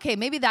that okay.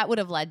 Maybe that would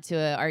have led to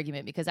an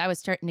argument because I was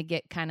starting to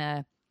get kind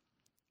of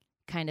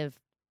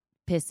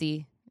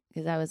pissy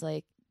because I was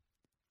like,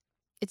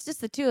 it's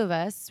just the two of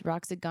us.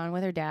 Rox had gone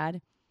with her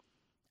dad.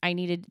 I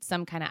needed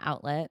some kind of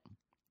outlet.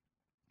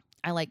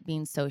 I like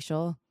being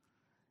social.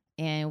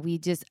 And we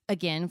just,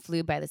 again,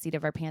 flew by the seat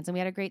of our pants. And we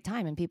had a great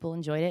time. And people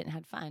enjoyed it and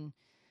had fun.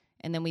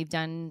 And then we've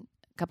done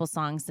a couple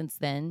songs since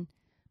then.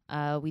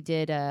 We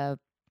did a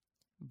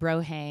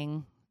bro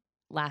hang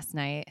last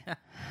night.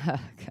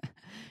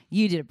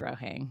 You did a bro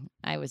hang.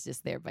 I was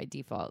just there by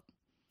default.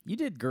 You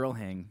did girl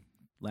hang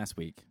last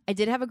week. I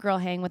did have a girl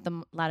hang with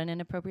the Loud and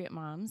Inappropriate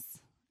Moms.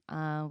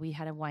 We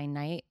had a wine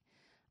night.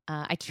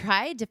 I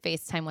tried to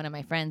FaceTime one of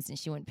my friends and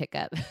she wouldn't pick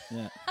up.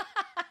 Yeah.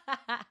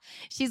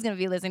 She's going to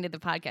be listening to the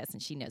podcast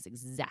and she knows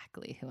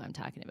exactly who I'm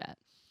talking about.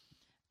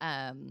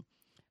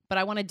 But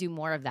I want to do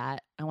more of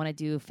that. I want to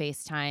do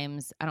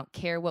FaceTimes. I don't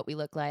care what we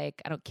look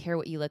like. I don't care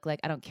what you look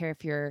like. I don't care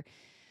if your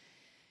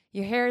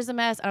hair is a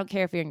mess. I don't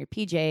care if you're in your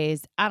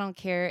PJs. I don't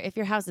care if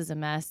your house is a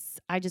mess.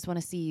 I just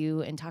want to see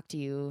you and talk to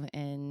you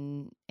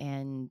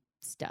and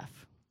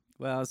stuff.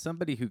 Well, as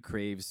somebody who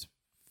craves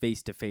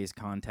face-to-face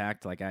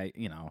contact, like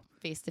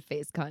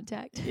Face-to-face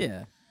contact.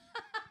 yeah,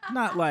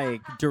 not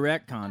like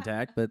direct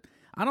contact, but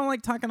I don't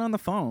like talking on the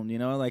phone.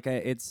 Like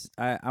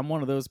I'm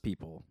one of those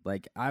people.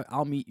 Like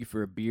I'll meet you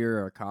for a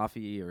beer or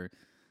coffee or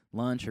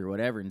lunch or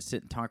whatever and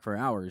sit and talk for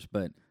hours.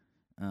 But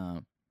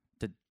to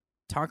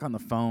talk on the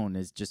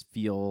phone just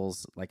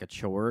feels like a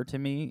chore to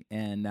me.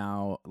 And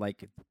now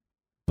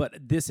but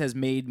this has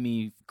made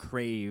me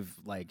crave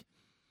like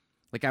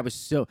I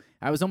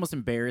was almost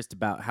embarrassed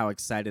about how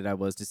excited I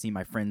was to see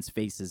my friends'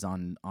 faces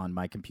on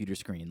my computer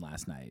screen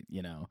last night,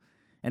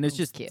 And it's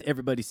just cute.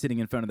 everybody sitting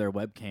in front of their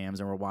webcams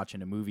and we're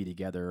watching a movie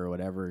together or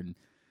whatever and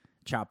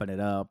chopping it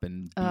up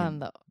and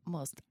The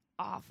most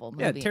awful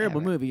movie.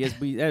 terrible ever. movie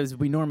as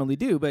we normally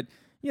do, but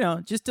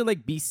just to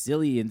like be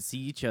silly and see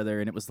each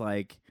other, and it was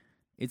like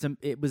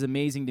it was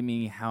amazing to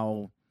me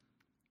how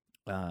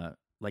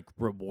like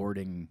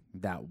rewarding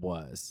that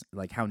was,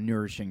 like how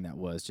nourishing that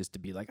was, just to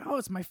be like, oh,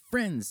 it's my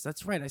friends.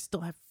 That's right, I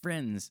still have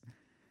friends.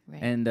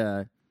 Right. And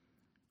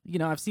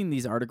I've seen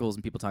these articles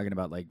and people talking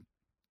about like,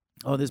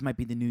 oh, this might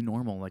be the new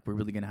normal. Like we're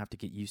really gonna have to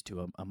get used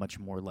to a much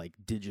more like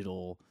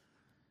digital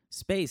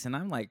space. And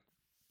I'm like,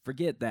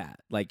 forget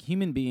that. Like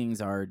human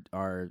beings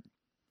are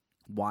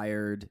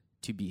wired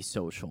to be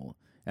social.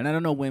 And I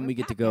don't know when We're we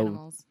get to pack go.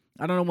 animals.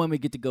 I don't know when we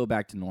get to go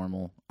back to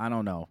normal. I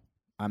don't know.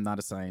 I'm not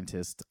a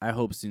scientist. I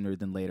hope sooner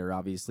than later,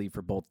 obviously,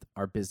 for both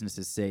our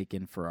business's sake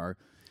and for our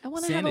I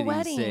want to have a sanity's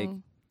wedding. sake.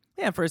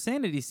 Yeah, for our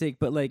sanity's sake.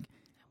 But like,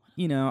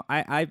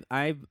 I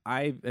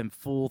am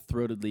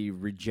full-throatedly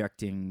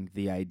rejecting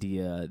the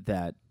idea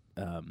that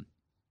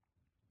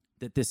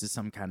that this is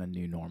some kind of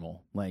new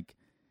normal. Like,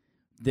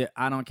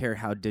 I don't care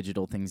how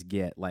digital things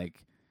get.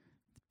 Like,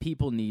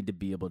 people need to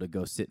be able to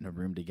go sit in a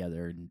room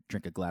together and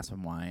drink a glass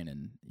of wine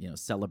and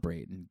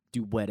celebrate and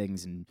do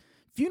weddings and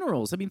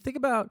funerals. I mean, think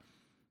about.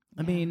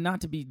 I mean,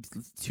 not to be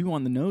too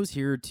on the nose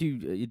here,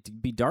 to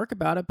be dark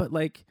about it, but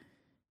like,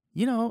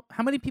 how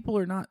many people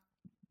are not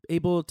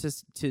able to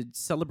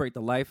celebrate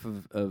the life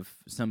of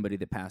somebody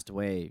that passed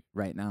away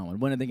right now,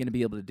 and when are they going to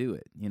be able to do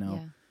it? Yeah.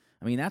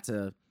 I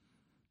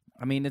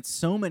mean, it's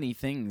so many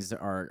things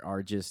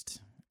are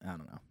just, I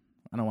don't know.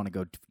 I don't want to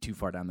go too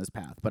far down this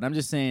path, but I'm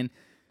just saying,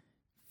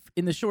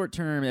 in the short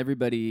term,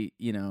 everybody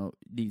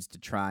needs to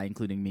try,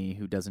 including me,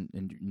 who doesn't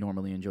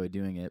normally enjoy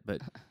doing it,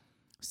 but.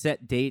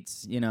 Set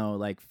dates,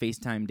 like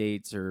FaceTime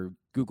dates or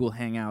Google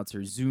Hangouts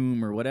or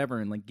Zoom or whatever,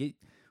 and like get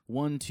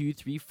 1, 2,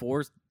 3,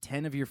 4,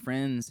 10 of your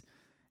friends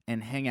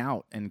and hang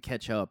out and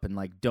catch up, and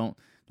like don't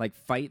like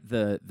fight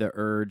the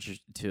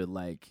urge to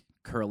like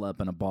curl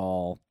up in a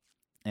ball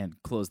and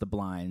close the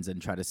blinds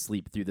and try to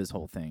sleep through this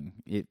whole thing.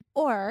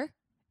 Or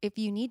if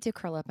you need to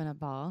curl up in a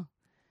ball,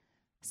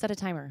 set a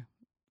timer.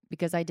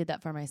 because I did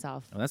that for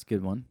myself. Oh, that's a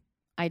good one.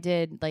 I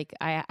did. Like,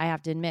 I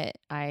have to admit,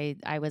 I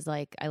was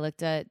like,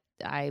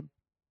 I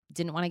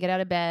didn't want to get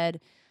out of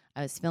bed.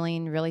 I was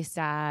feeling really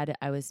sad.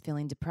 I was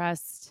feeling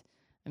depressed.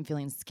 I'm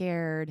feeling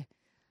scared.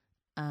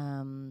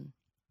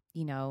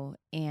 You know,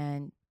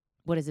 and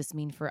what does this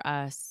mean for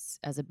us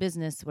as a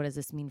business? What does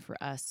this mean for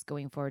us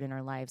going forward in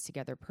our lives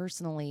together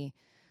personally?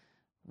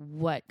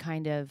 What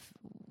kind of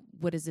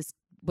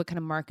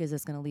mark is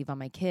this going to leave on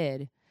my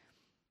kid?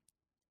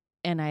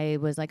 And I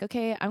was like,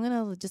 okay, I'm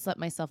going to just let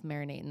myself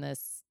marinate in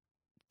this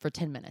for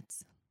 10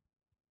 minutes.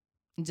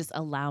 And just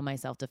allow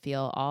myself to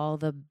feel all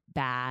the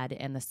bad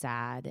and the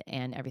sad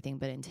and everything.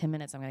 But in 10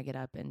 minutes, I'm going to get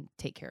up and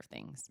take care of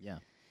things. Yeah.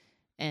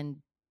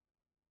 And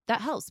that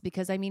helps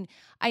because, I mean,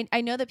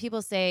 I know that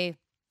people say,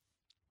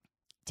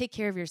 take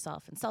care of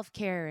yourself and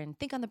self-care and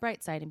think on the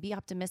bright side and be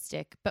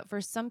optimistic. But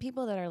for some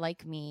people that are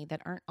like me,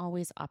 that aren't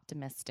always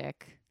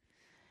optimistic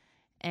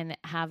and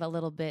have a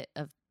little bit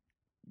of,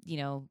 you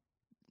know,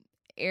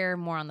 err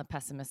more on the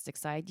pessimistic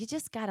side, you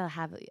just got to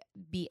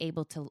be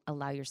able to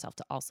allow yourself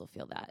to also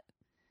feel that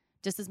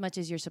just as much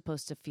as you're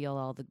supposed to feel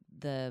all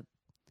the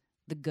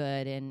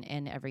good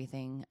and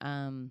everything.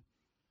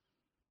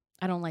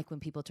 I don't like when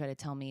people try to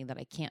tell me that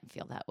I can't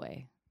feel that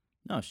way.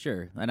 No,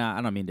 sure. And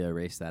I don't mean to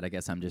erase that. I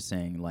guess I'm just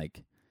saying,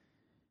 like,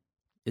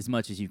 as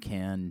much as you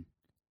can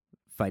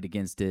fight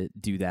against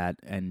it, do that.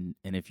 And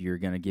if you're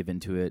going to give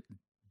into it,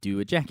 do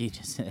what Jackie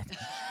just said.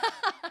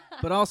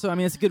 But also, I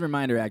mean, it's a good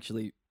reminder,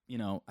 actually. You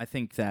know, I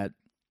think that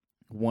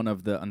one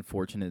of the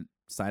unfortunate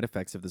side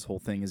effects of this whole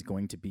thing is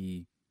going to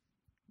be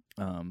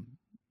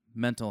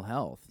mental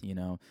health. You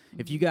know,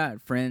 if you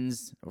got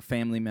friends or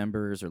family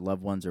members or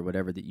loved ones or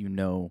whatever that you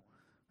know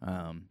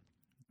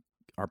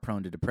are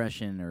prone to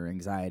depression or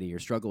anxiety or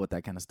struggle with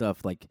that kind of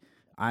stuff, like,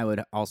 I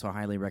would also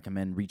highly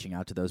recommend reaching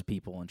out to those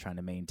people and trying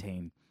to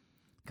maintain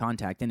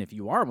contact. And if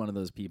you are one of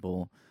those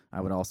people,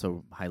 I would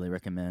also highly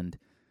recommend,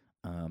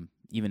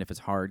 even if it's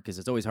hard, because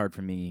it's always hard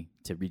for me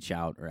to reach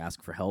out or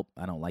ask for help.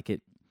 I don't like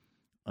it.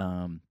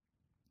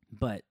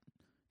 But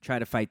try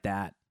to fight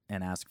that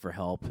and ask for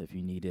help if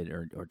you need it,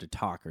 or to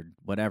talk or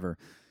whatever,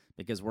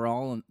 because we're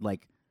all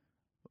like,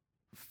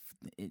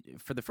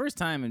 for the first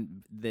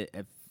time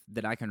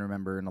that I can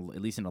remember,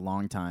 at least in a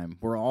long time,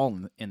 we're all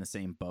in the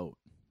same boat.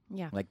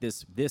 Yeah. Like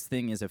this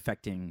thing is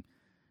affecting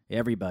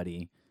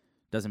everybody.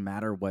 Doesn't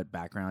matter what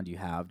background you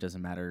have.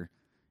 Doesn't matter,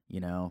 you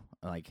know,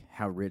 like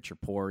how rich or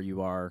poor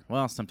you are.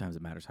 Well, sometimes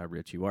it matters how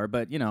rich you are,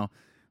 but, you know,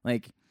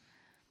 like,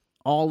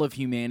 all of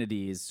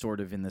humanity is sort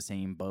of in the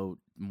same boat,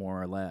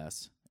 more or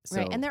less. So,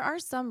 right. And there are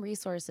some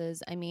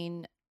resources. I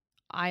mean,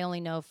 I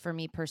only know for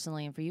me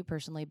personally and for you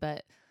personally,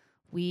 but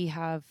we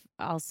have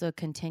also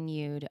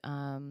continued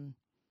our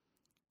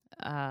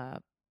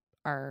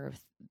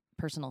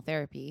personal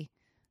therapy.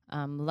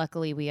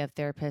 Luckily, we have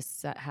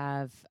therapists that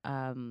have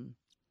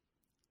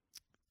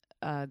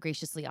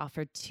graciously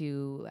offered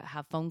to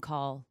have phone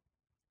call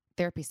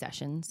therapy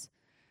sessions.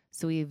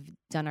 So we've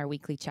done our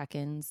weekly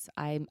check-ins.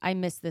 I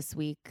missed this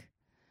week,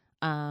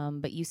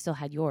 but you still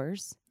had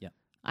yours. Yeah.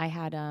 I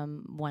had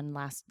one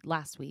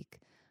last week.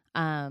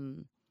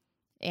 And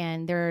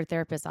there are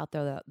therapists out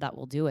there that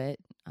will do it.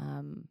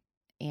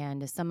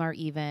 And some are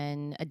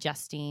even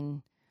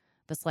adjusting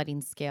the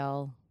sliding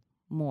scale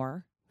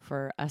more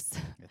for us.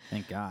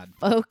 Thank God.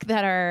 Folk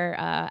that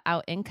are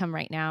out income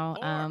right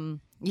now.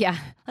 Yeah,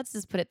 let's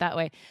just put it that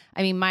way.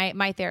 I mean,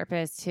 my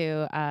therapist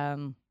who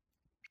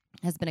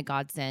has been a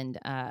godsend.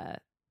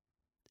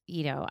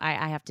 You know,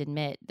 I have to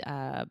admit,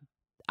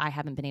 I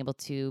haven't been able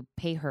to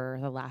pay her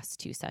the last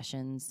 2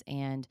 sessions,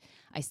 and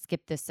I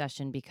skipped this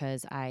session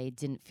because I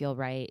didn't feel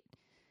right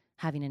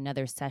having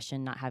another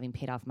session, not having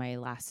paid off my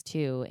last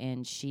 2.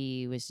 And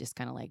she was just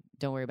kind of like,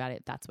 don't worry about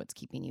it. That's what's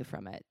keeping you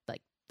from it.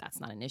 Like, that's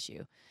not an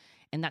issue.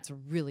 And that's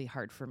really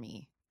hard for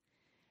me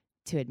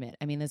to admit.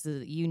 I mean, this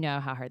is, you know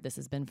how hard this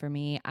has been for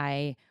me.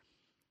 I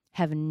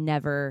have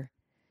never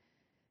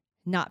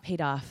not paid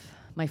off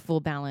my full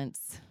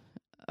balance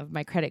of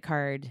my credit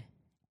card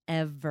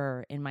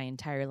ever in my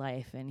entire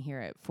life. And here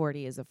at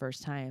 40 is the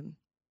first time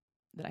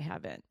that I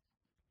haven't.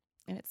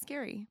 And it's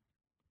scary.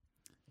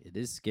 It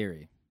is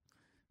scary.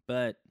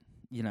 But,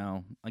 you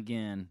know,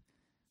 again,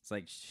 it's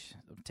like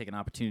take an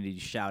opportunity to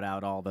shout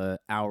out all the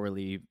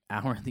hourly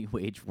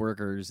wage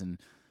workers and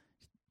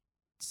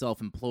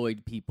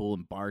self-employed people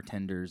and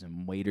bartenders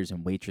and waiters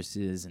and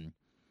waitresses and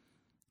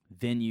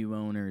venue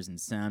owners and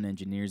sound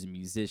engineers and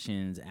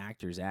musicians,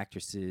 actors,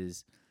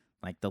 actresses.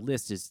 Like, the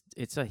list is,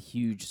 it's a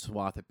huge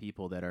swath of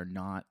people that are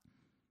not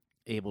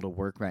able to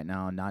work right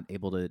now and not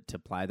able to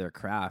apply their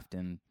craft.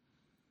 And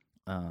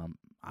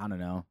I don't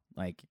know,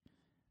 like,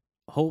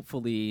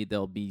 hopefully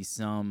there'll be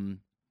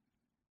some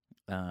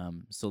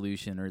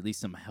solution, or at least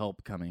some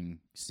help coming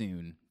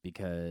soon,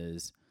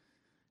 because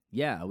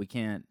we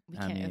can't,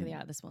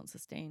 this won't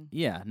sustain.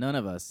 Yeah, none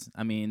of us.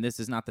 I mean, this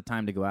is not the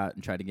time to go out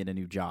and try to get a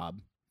new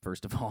job,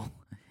 first of all.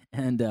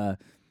 And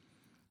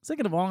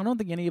second of all, I don't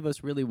think any of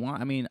us really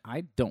want, I mean,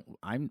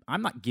 I'm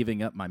not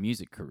giving up my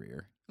music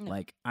career. No.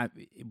 Like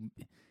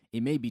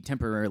it may be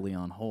temporarily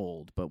on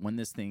hold, but when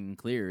this thing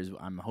clears,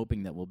 I'm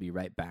hoping that we'll be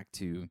right back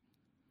to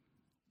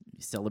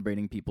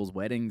celebrating people's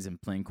weddings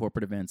and playing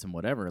corporate events and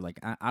whatever. Like,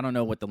 I don't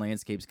know what the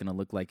landscape's going to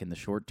look like in the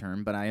short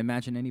term, but I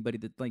imagine anybody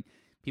that, like,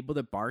 people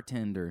that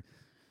bartend or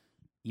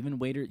even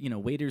waiters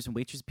and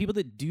waitresses, people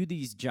that do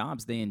these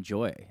jobs they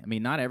enjoy. I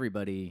mean, not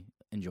everybody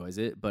enjoys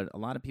it, but a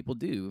lot of people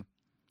do.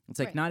 It's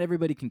like Right. not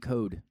everybody can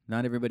code.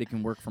 Not everybody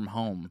can work from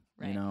home,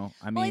 Right. you know?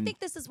 I Well, I mean, think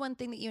this is one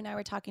thing that you and I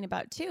were talking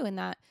about too, in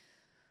that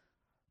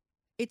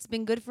it's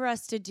been good for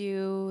us to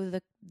do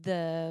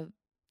the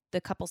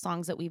couple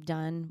songs that we've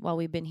done while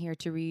we've been here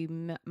to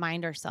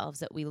remind ourselves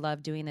that we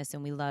love doing this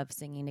and we love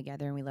singing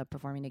together and we love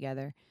performing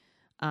together.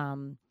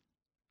 And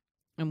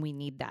we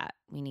need that.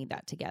 We need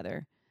that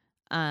together.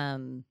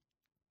 But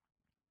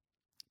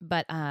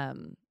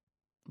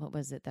what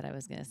was it that I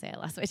was going to say? I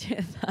lost my train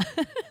of thought.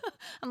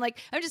 I'm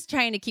just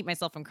trying to keep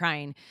myself from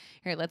crying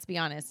here. Let's be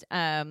honest.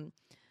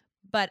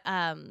 But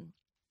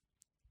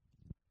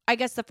I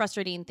guess the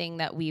frustrating thing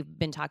that we've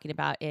been talking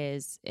about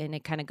is, and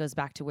it kind of goes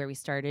back to where we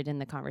started in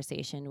the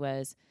conversation,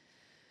 was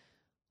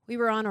we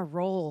were on a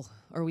roll,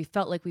 or we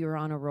felt like we were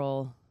on a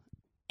roll,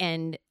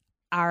 and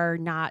our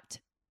not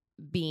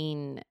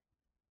being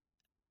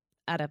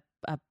at a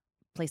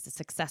place of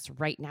success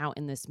right now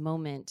in this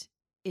moment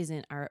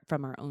isn't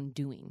from our own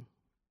doing.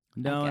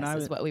 no, and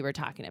is what we were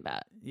talking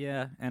about.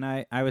 yeah, and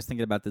I was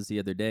thinking about this the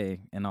other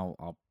day, and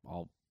I'll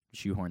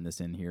shoehorn this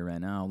in here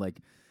right now. Like,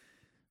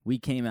 we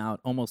came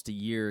out almost a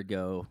year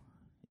ago,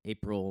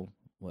 April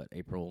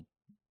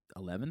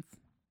 11th?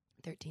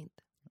 13th.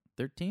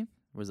 13th?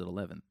 Or was it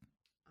 11th?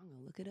 I'm going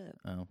to look it up.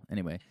 Oh,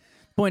 anyway.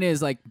 Point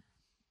is, like,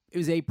 it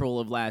was April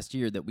of last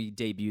year that we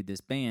debuted this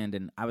band,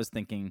 and I was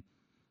thinking,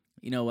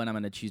 you know what I'm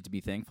going to choose to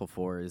be thankful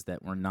for is that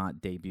we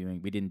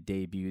didn't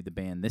debut the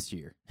band this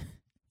year.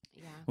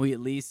 Yeah. We at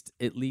least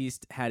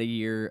had a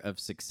year of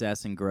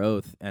success and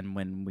growth, and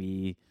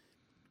when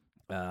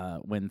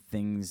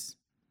things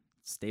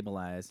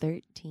stabilized.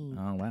 13.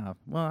 Oh wow!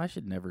 Well, I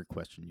should never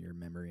question your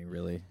memory.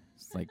 Really,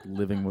 it's like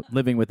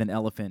living with an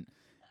elephant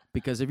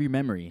because of your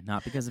memory,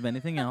 not because of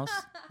anything else.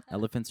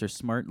 Elephants are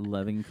smart,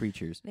 loving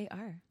creatures. They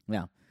are.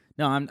 Yeah.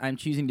 No, I'm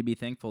choosing to be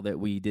thankful that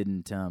we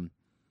didn't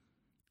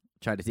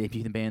try to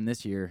debut the band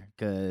this year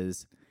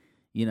because,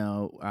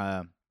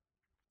 I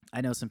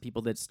know some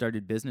people that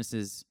started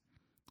businesses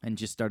and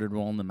just started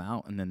rolling them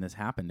out, and then this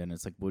happened, and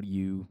it's like, what do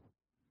you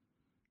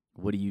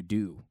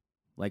do?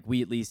 Like,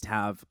 we at least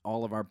have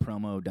all of our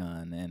promo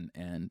done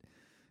and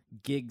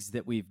gigs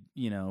that we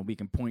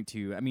can point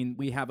to. I mean,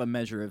 we have a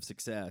measure of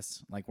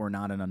success. Like, we're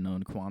not an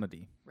unknown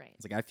quantity. Right.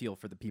 It's like, I feel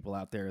for the people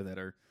out there that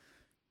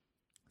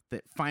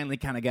finally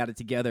kind of got it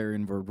together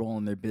and were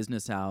rolling their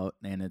business out,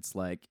 and it's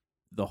like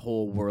the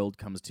whole world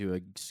comes to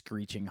a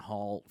screeching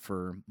halt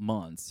for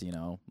months,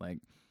 Like,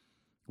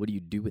 what do you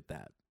do with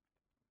that?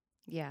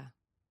 Yeah.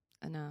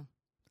 I know.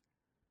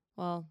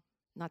 Well,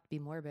 not to be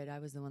morbid, I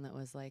was the one that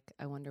was like,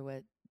 I wonder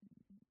what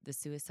the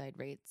suicide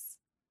rates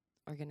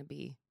are going to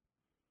be.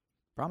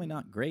 Probably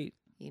not great.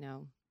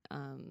 And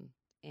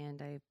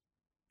That's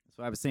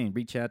why I was saying,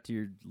 reach out to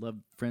your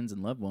friends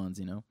and loved ones,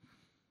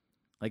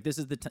 Like, this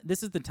is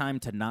the time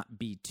to not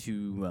be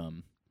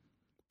too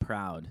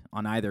proud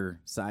on either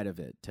side of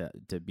it,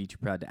 to be too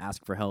proud to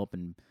ask for help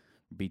and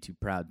be too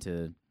proud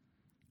to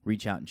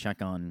reach out and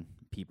check on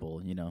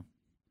people,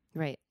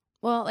 Right.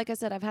 Well, like I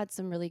said, I've had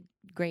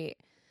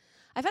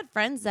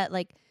friends that,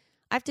 like,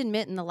 I have to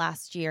admit, in the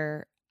last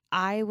year,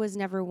 I was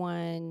never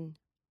one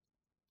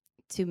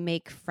to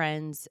make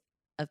friends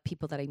of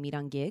people that I meet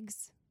on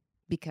gigs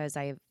because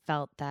I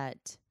felt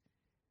that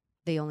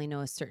they only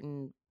know a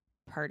certain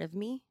part of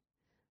me.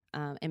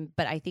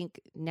 But I think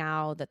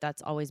now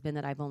that's always been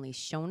that I've only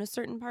shown a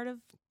certain part of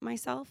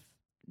myself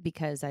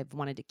because I've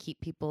wanted to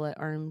keep people at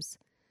arm's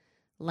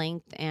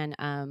length.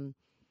 And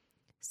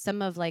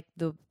some of, like,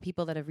 the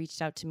people that have reached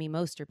out to me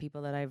most are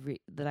people that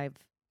I've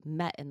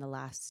met in the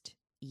last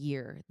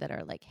year that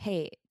are like,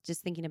 hey,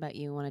 just thinking about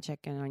you, want to check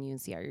in on you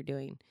and see how you're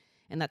doing.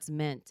 And that's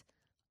meant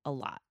a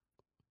lot.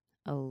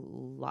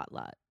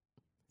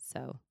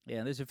 So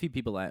yeah, there's a few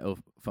people I owe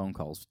phone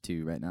calls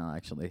to right now,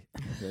 actually.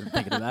 I'm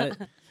thinking about it.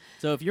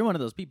 So if you're one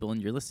of those people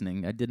and you're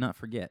listening, I did not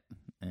forget,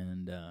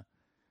 and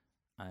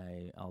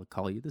I'll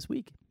call you this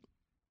week.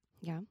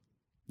 yeah.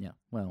 Yeah.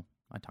 Well,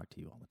 I talk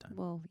to you all the time.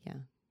 Well, yeah.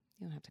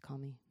 You don't have to call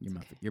me. You're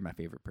It's okay. you're my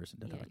favorite person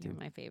to Yeah, talk you're to.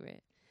 my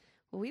favorite.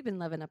 Well, we've been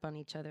loving up on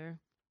each other.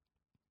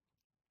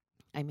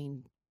 I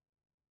mean,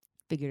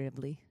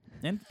 figuratively.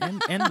 And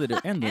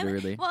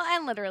literally. Well,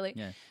 and literally.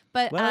 Yeah.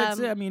 But Well,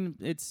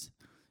 it's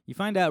you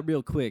find out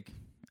real quick,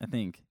 I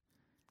think.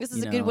 this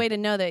is a good way to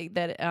know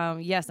that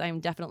yes, I'm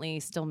definitely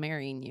still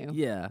marrying you.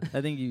 Yeah,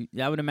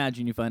 I would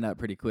imagine you find out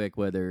pretty quick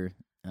whether.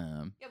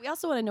 Yeah, we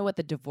also want to know what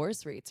the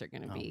divorce rates are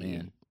going to Oh be.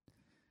 man.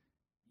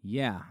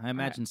 Yeah, I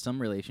imagine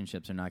some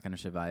relationships are not going to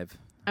survive.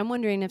 I'm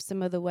wondering if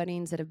some of the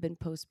weddings that have been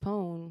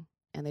postponed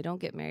and they don't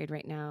get married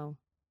right now,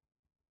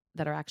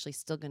 that are actually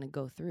still going to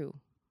go through.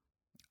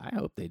 I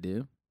hope they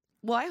do.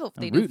 Well, I hope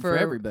they I'm do rooting for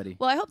everybody.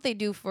 Well, I hope they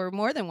do for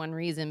more than one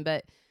reason,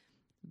 but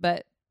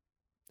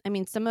I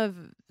mean, some of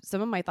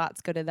my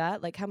thoughts go to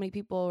that. Like, how many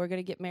people are going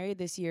to get married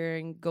this year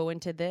and go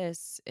into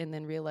this and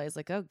then realize,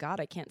 like, oh God,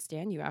 I can't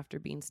stand you after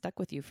being stuck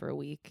with you for a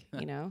week.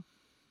 You know,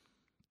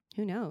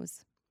 who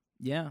knows?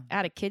 Yeah.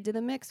 Add a kid to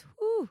the mix.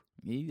 Whoo.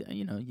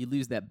 You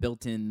lose that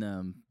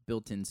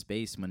built-in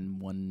space when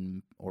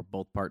one or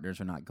both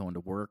partners are not going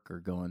to work or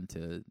going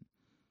to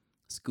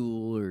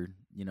school or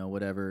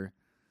whatever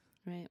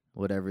Right.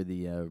 whatever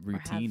the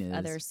routine or have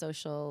is. other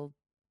social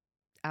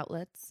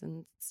outlets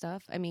and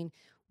stuff. I mean,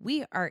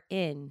 we are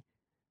in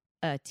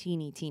a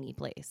teeny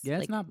place. Yeah,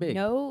 it's Like, not big.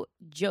 No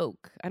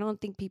joke. I don't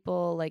think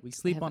people like. We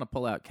sleep on a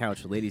pull-out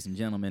couch, ladies and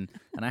gentlemen,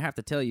 and I have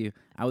to tell you,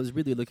 I was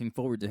really looking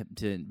forward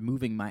to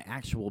moving my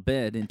actual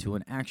bed into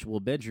an actual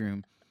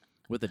bedroom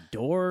with a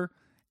door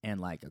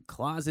and like a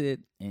closet,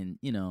 and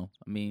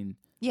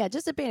Yeah,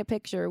 just to paint a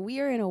picture, we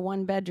are in a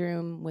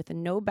 1-bedroom with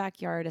no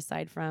backyard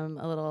aside from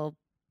a little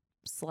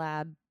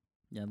slab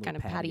yeah, a little kind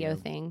of patio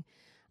thing.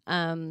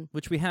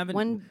 which we haven't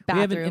One we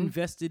haven't bathroom.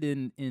 invested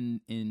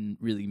in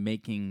really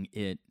making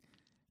it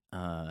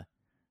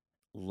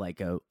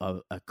like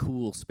a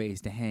cool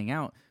space to hang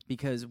out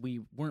because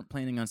we weren't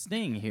planning on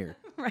staying here.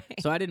 Right.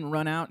 So I didn't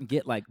run out and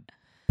get like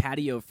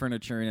patio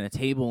furniture and a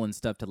table and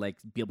stuff to like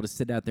be able to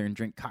sit out there and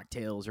drink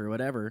cocktails or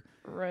whatever.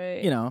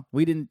 Right.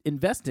 We didn't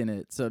invest in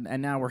it. So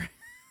and now we're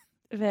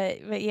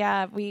But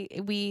yeah,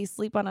 we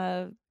sleep on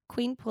a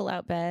queen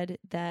pull-out bed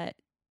that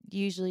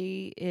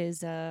usually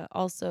is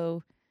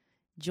also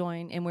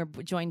joined, and we're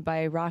joined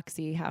by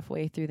Roxy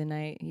halfway through the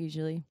night,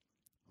 usually.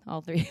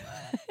 All three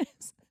of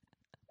us.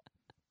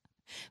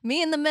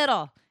 Me in the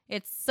middle.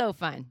 It's so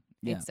fun.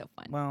 Yeah. It's so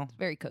fun. well, It's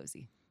very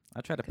cozy. I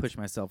try to push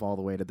myself all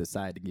the way to the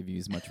side to give you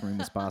as much room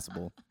as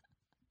possible.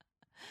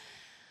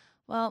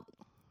 Well,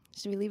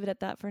 should we leave it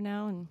at that for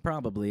now? And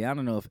Probably. I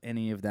don't know if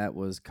any of that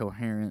was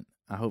coherent.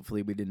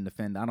 Hopefully we didn't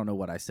offend. I don't know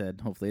what I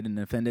said. Hopefully I didn't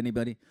offend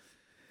anybody.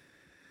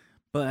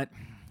 But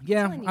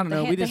yeah, telling you, I don't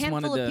know. We the just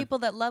wanted handful to. of people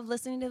that love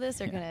listening to this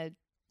are gonna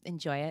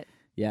enjoy it.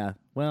 Yeah.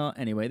 Well,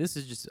 anyway, this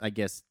is just, I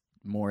guess,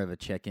 more of a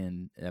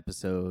check-in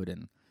episode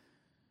and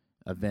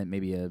event,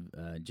 maybe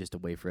just a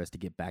way for us to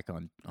get back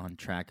on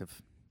track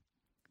of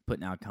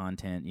putting out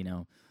content.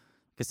 Like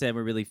I said,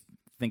 we're really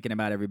thinking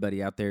about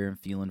everybody out there and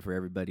feeling for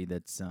everybody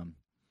that's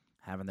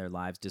having their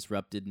lives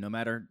disrupted, no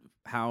matter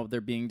how they're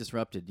being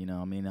disrupted.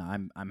 I mean,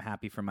 I'm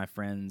happy for my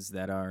friends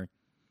that are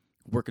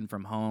working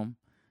from home,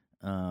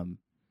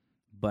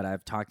 but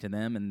I've talked to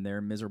them and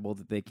they're miserable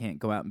that they can't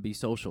go out and be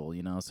social.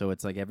 So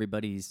it's like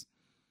everybody's,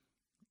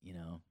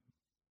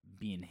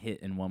 being hit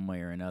in one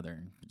way or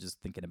another.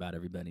 Just thinking about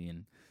everybody,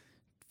 and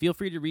feel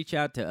free to reach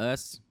out to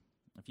us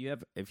if you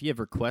have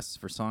requests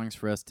for songs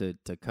for us to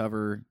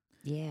cover.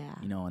 Yeah.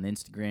 On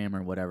Instagram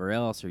or whatever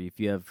else, or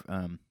if you have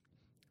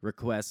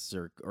requests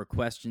or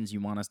questions you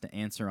want us to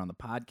answer on the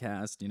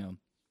podcast,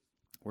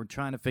 we're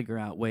trying to figure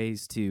out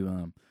ways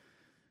to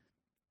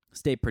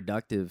stay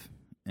productive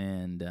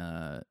and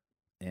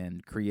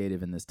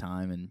creative in this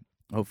time, and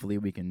hopefully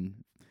we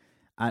can.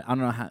 I don't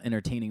know how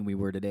entertaining we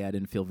were today. I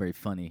didn't feel very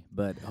funny,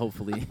 but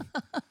hopefully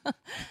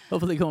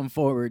going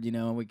forward,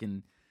 we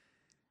can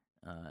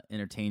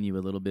entertain you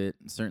a little bit.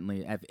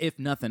 Certainly, if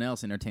nothing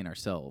else, entertain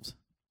ourselves.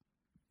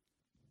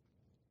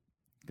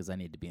 Because I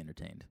need to be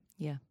entertained.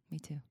 Yeah, me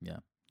too. Yeah.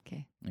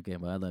 Okay. Okay,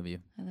 well, I love you.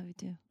 I love you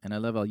too. And I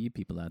love all you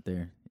people out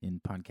there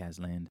in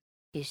podcast land.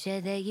 You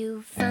said that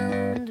you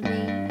found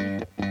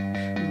me,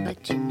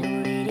 but you